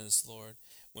confidence, Lord.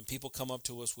 When people come up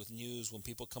to us with news, when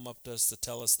people come up to us to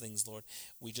tell us things, Lord,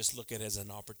 we just look at it as an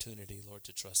opportunity, Lord,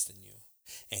 to trust in you.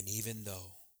 And even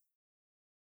though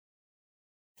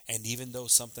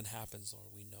something happens, Lord,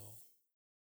 we know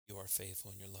you are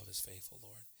faithful and your love is faithful,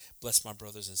 Lord. Bless my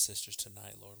brothers and sisters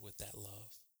tonight, Lord, with that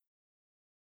love.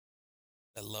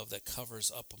 That love that covers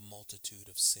up a multitude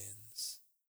of sins.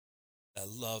 That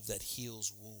love that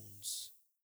heals wounds.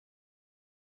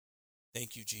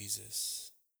 Thank you,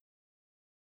 Jesus,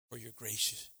 for your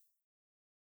grace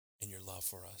and your love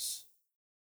for us.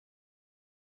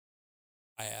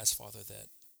 I ask, Father, that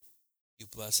you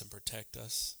bless and protect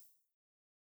us,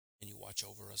 and you watch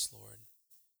over us, Lord,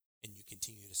 and you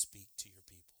continue to speak to your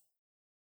people.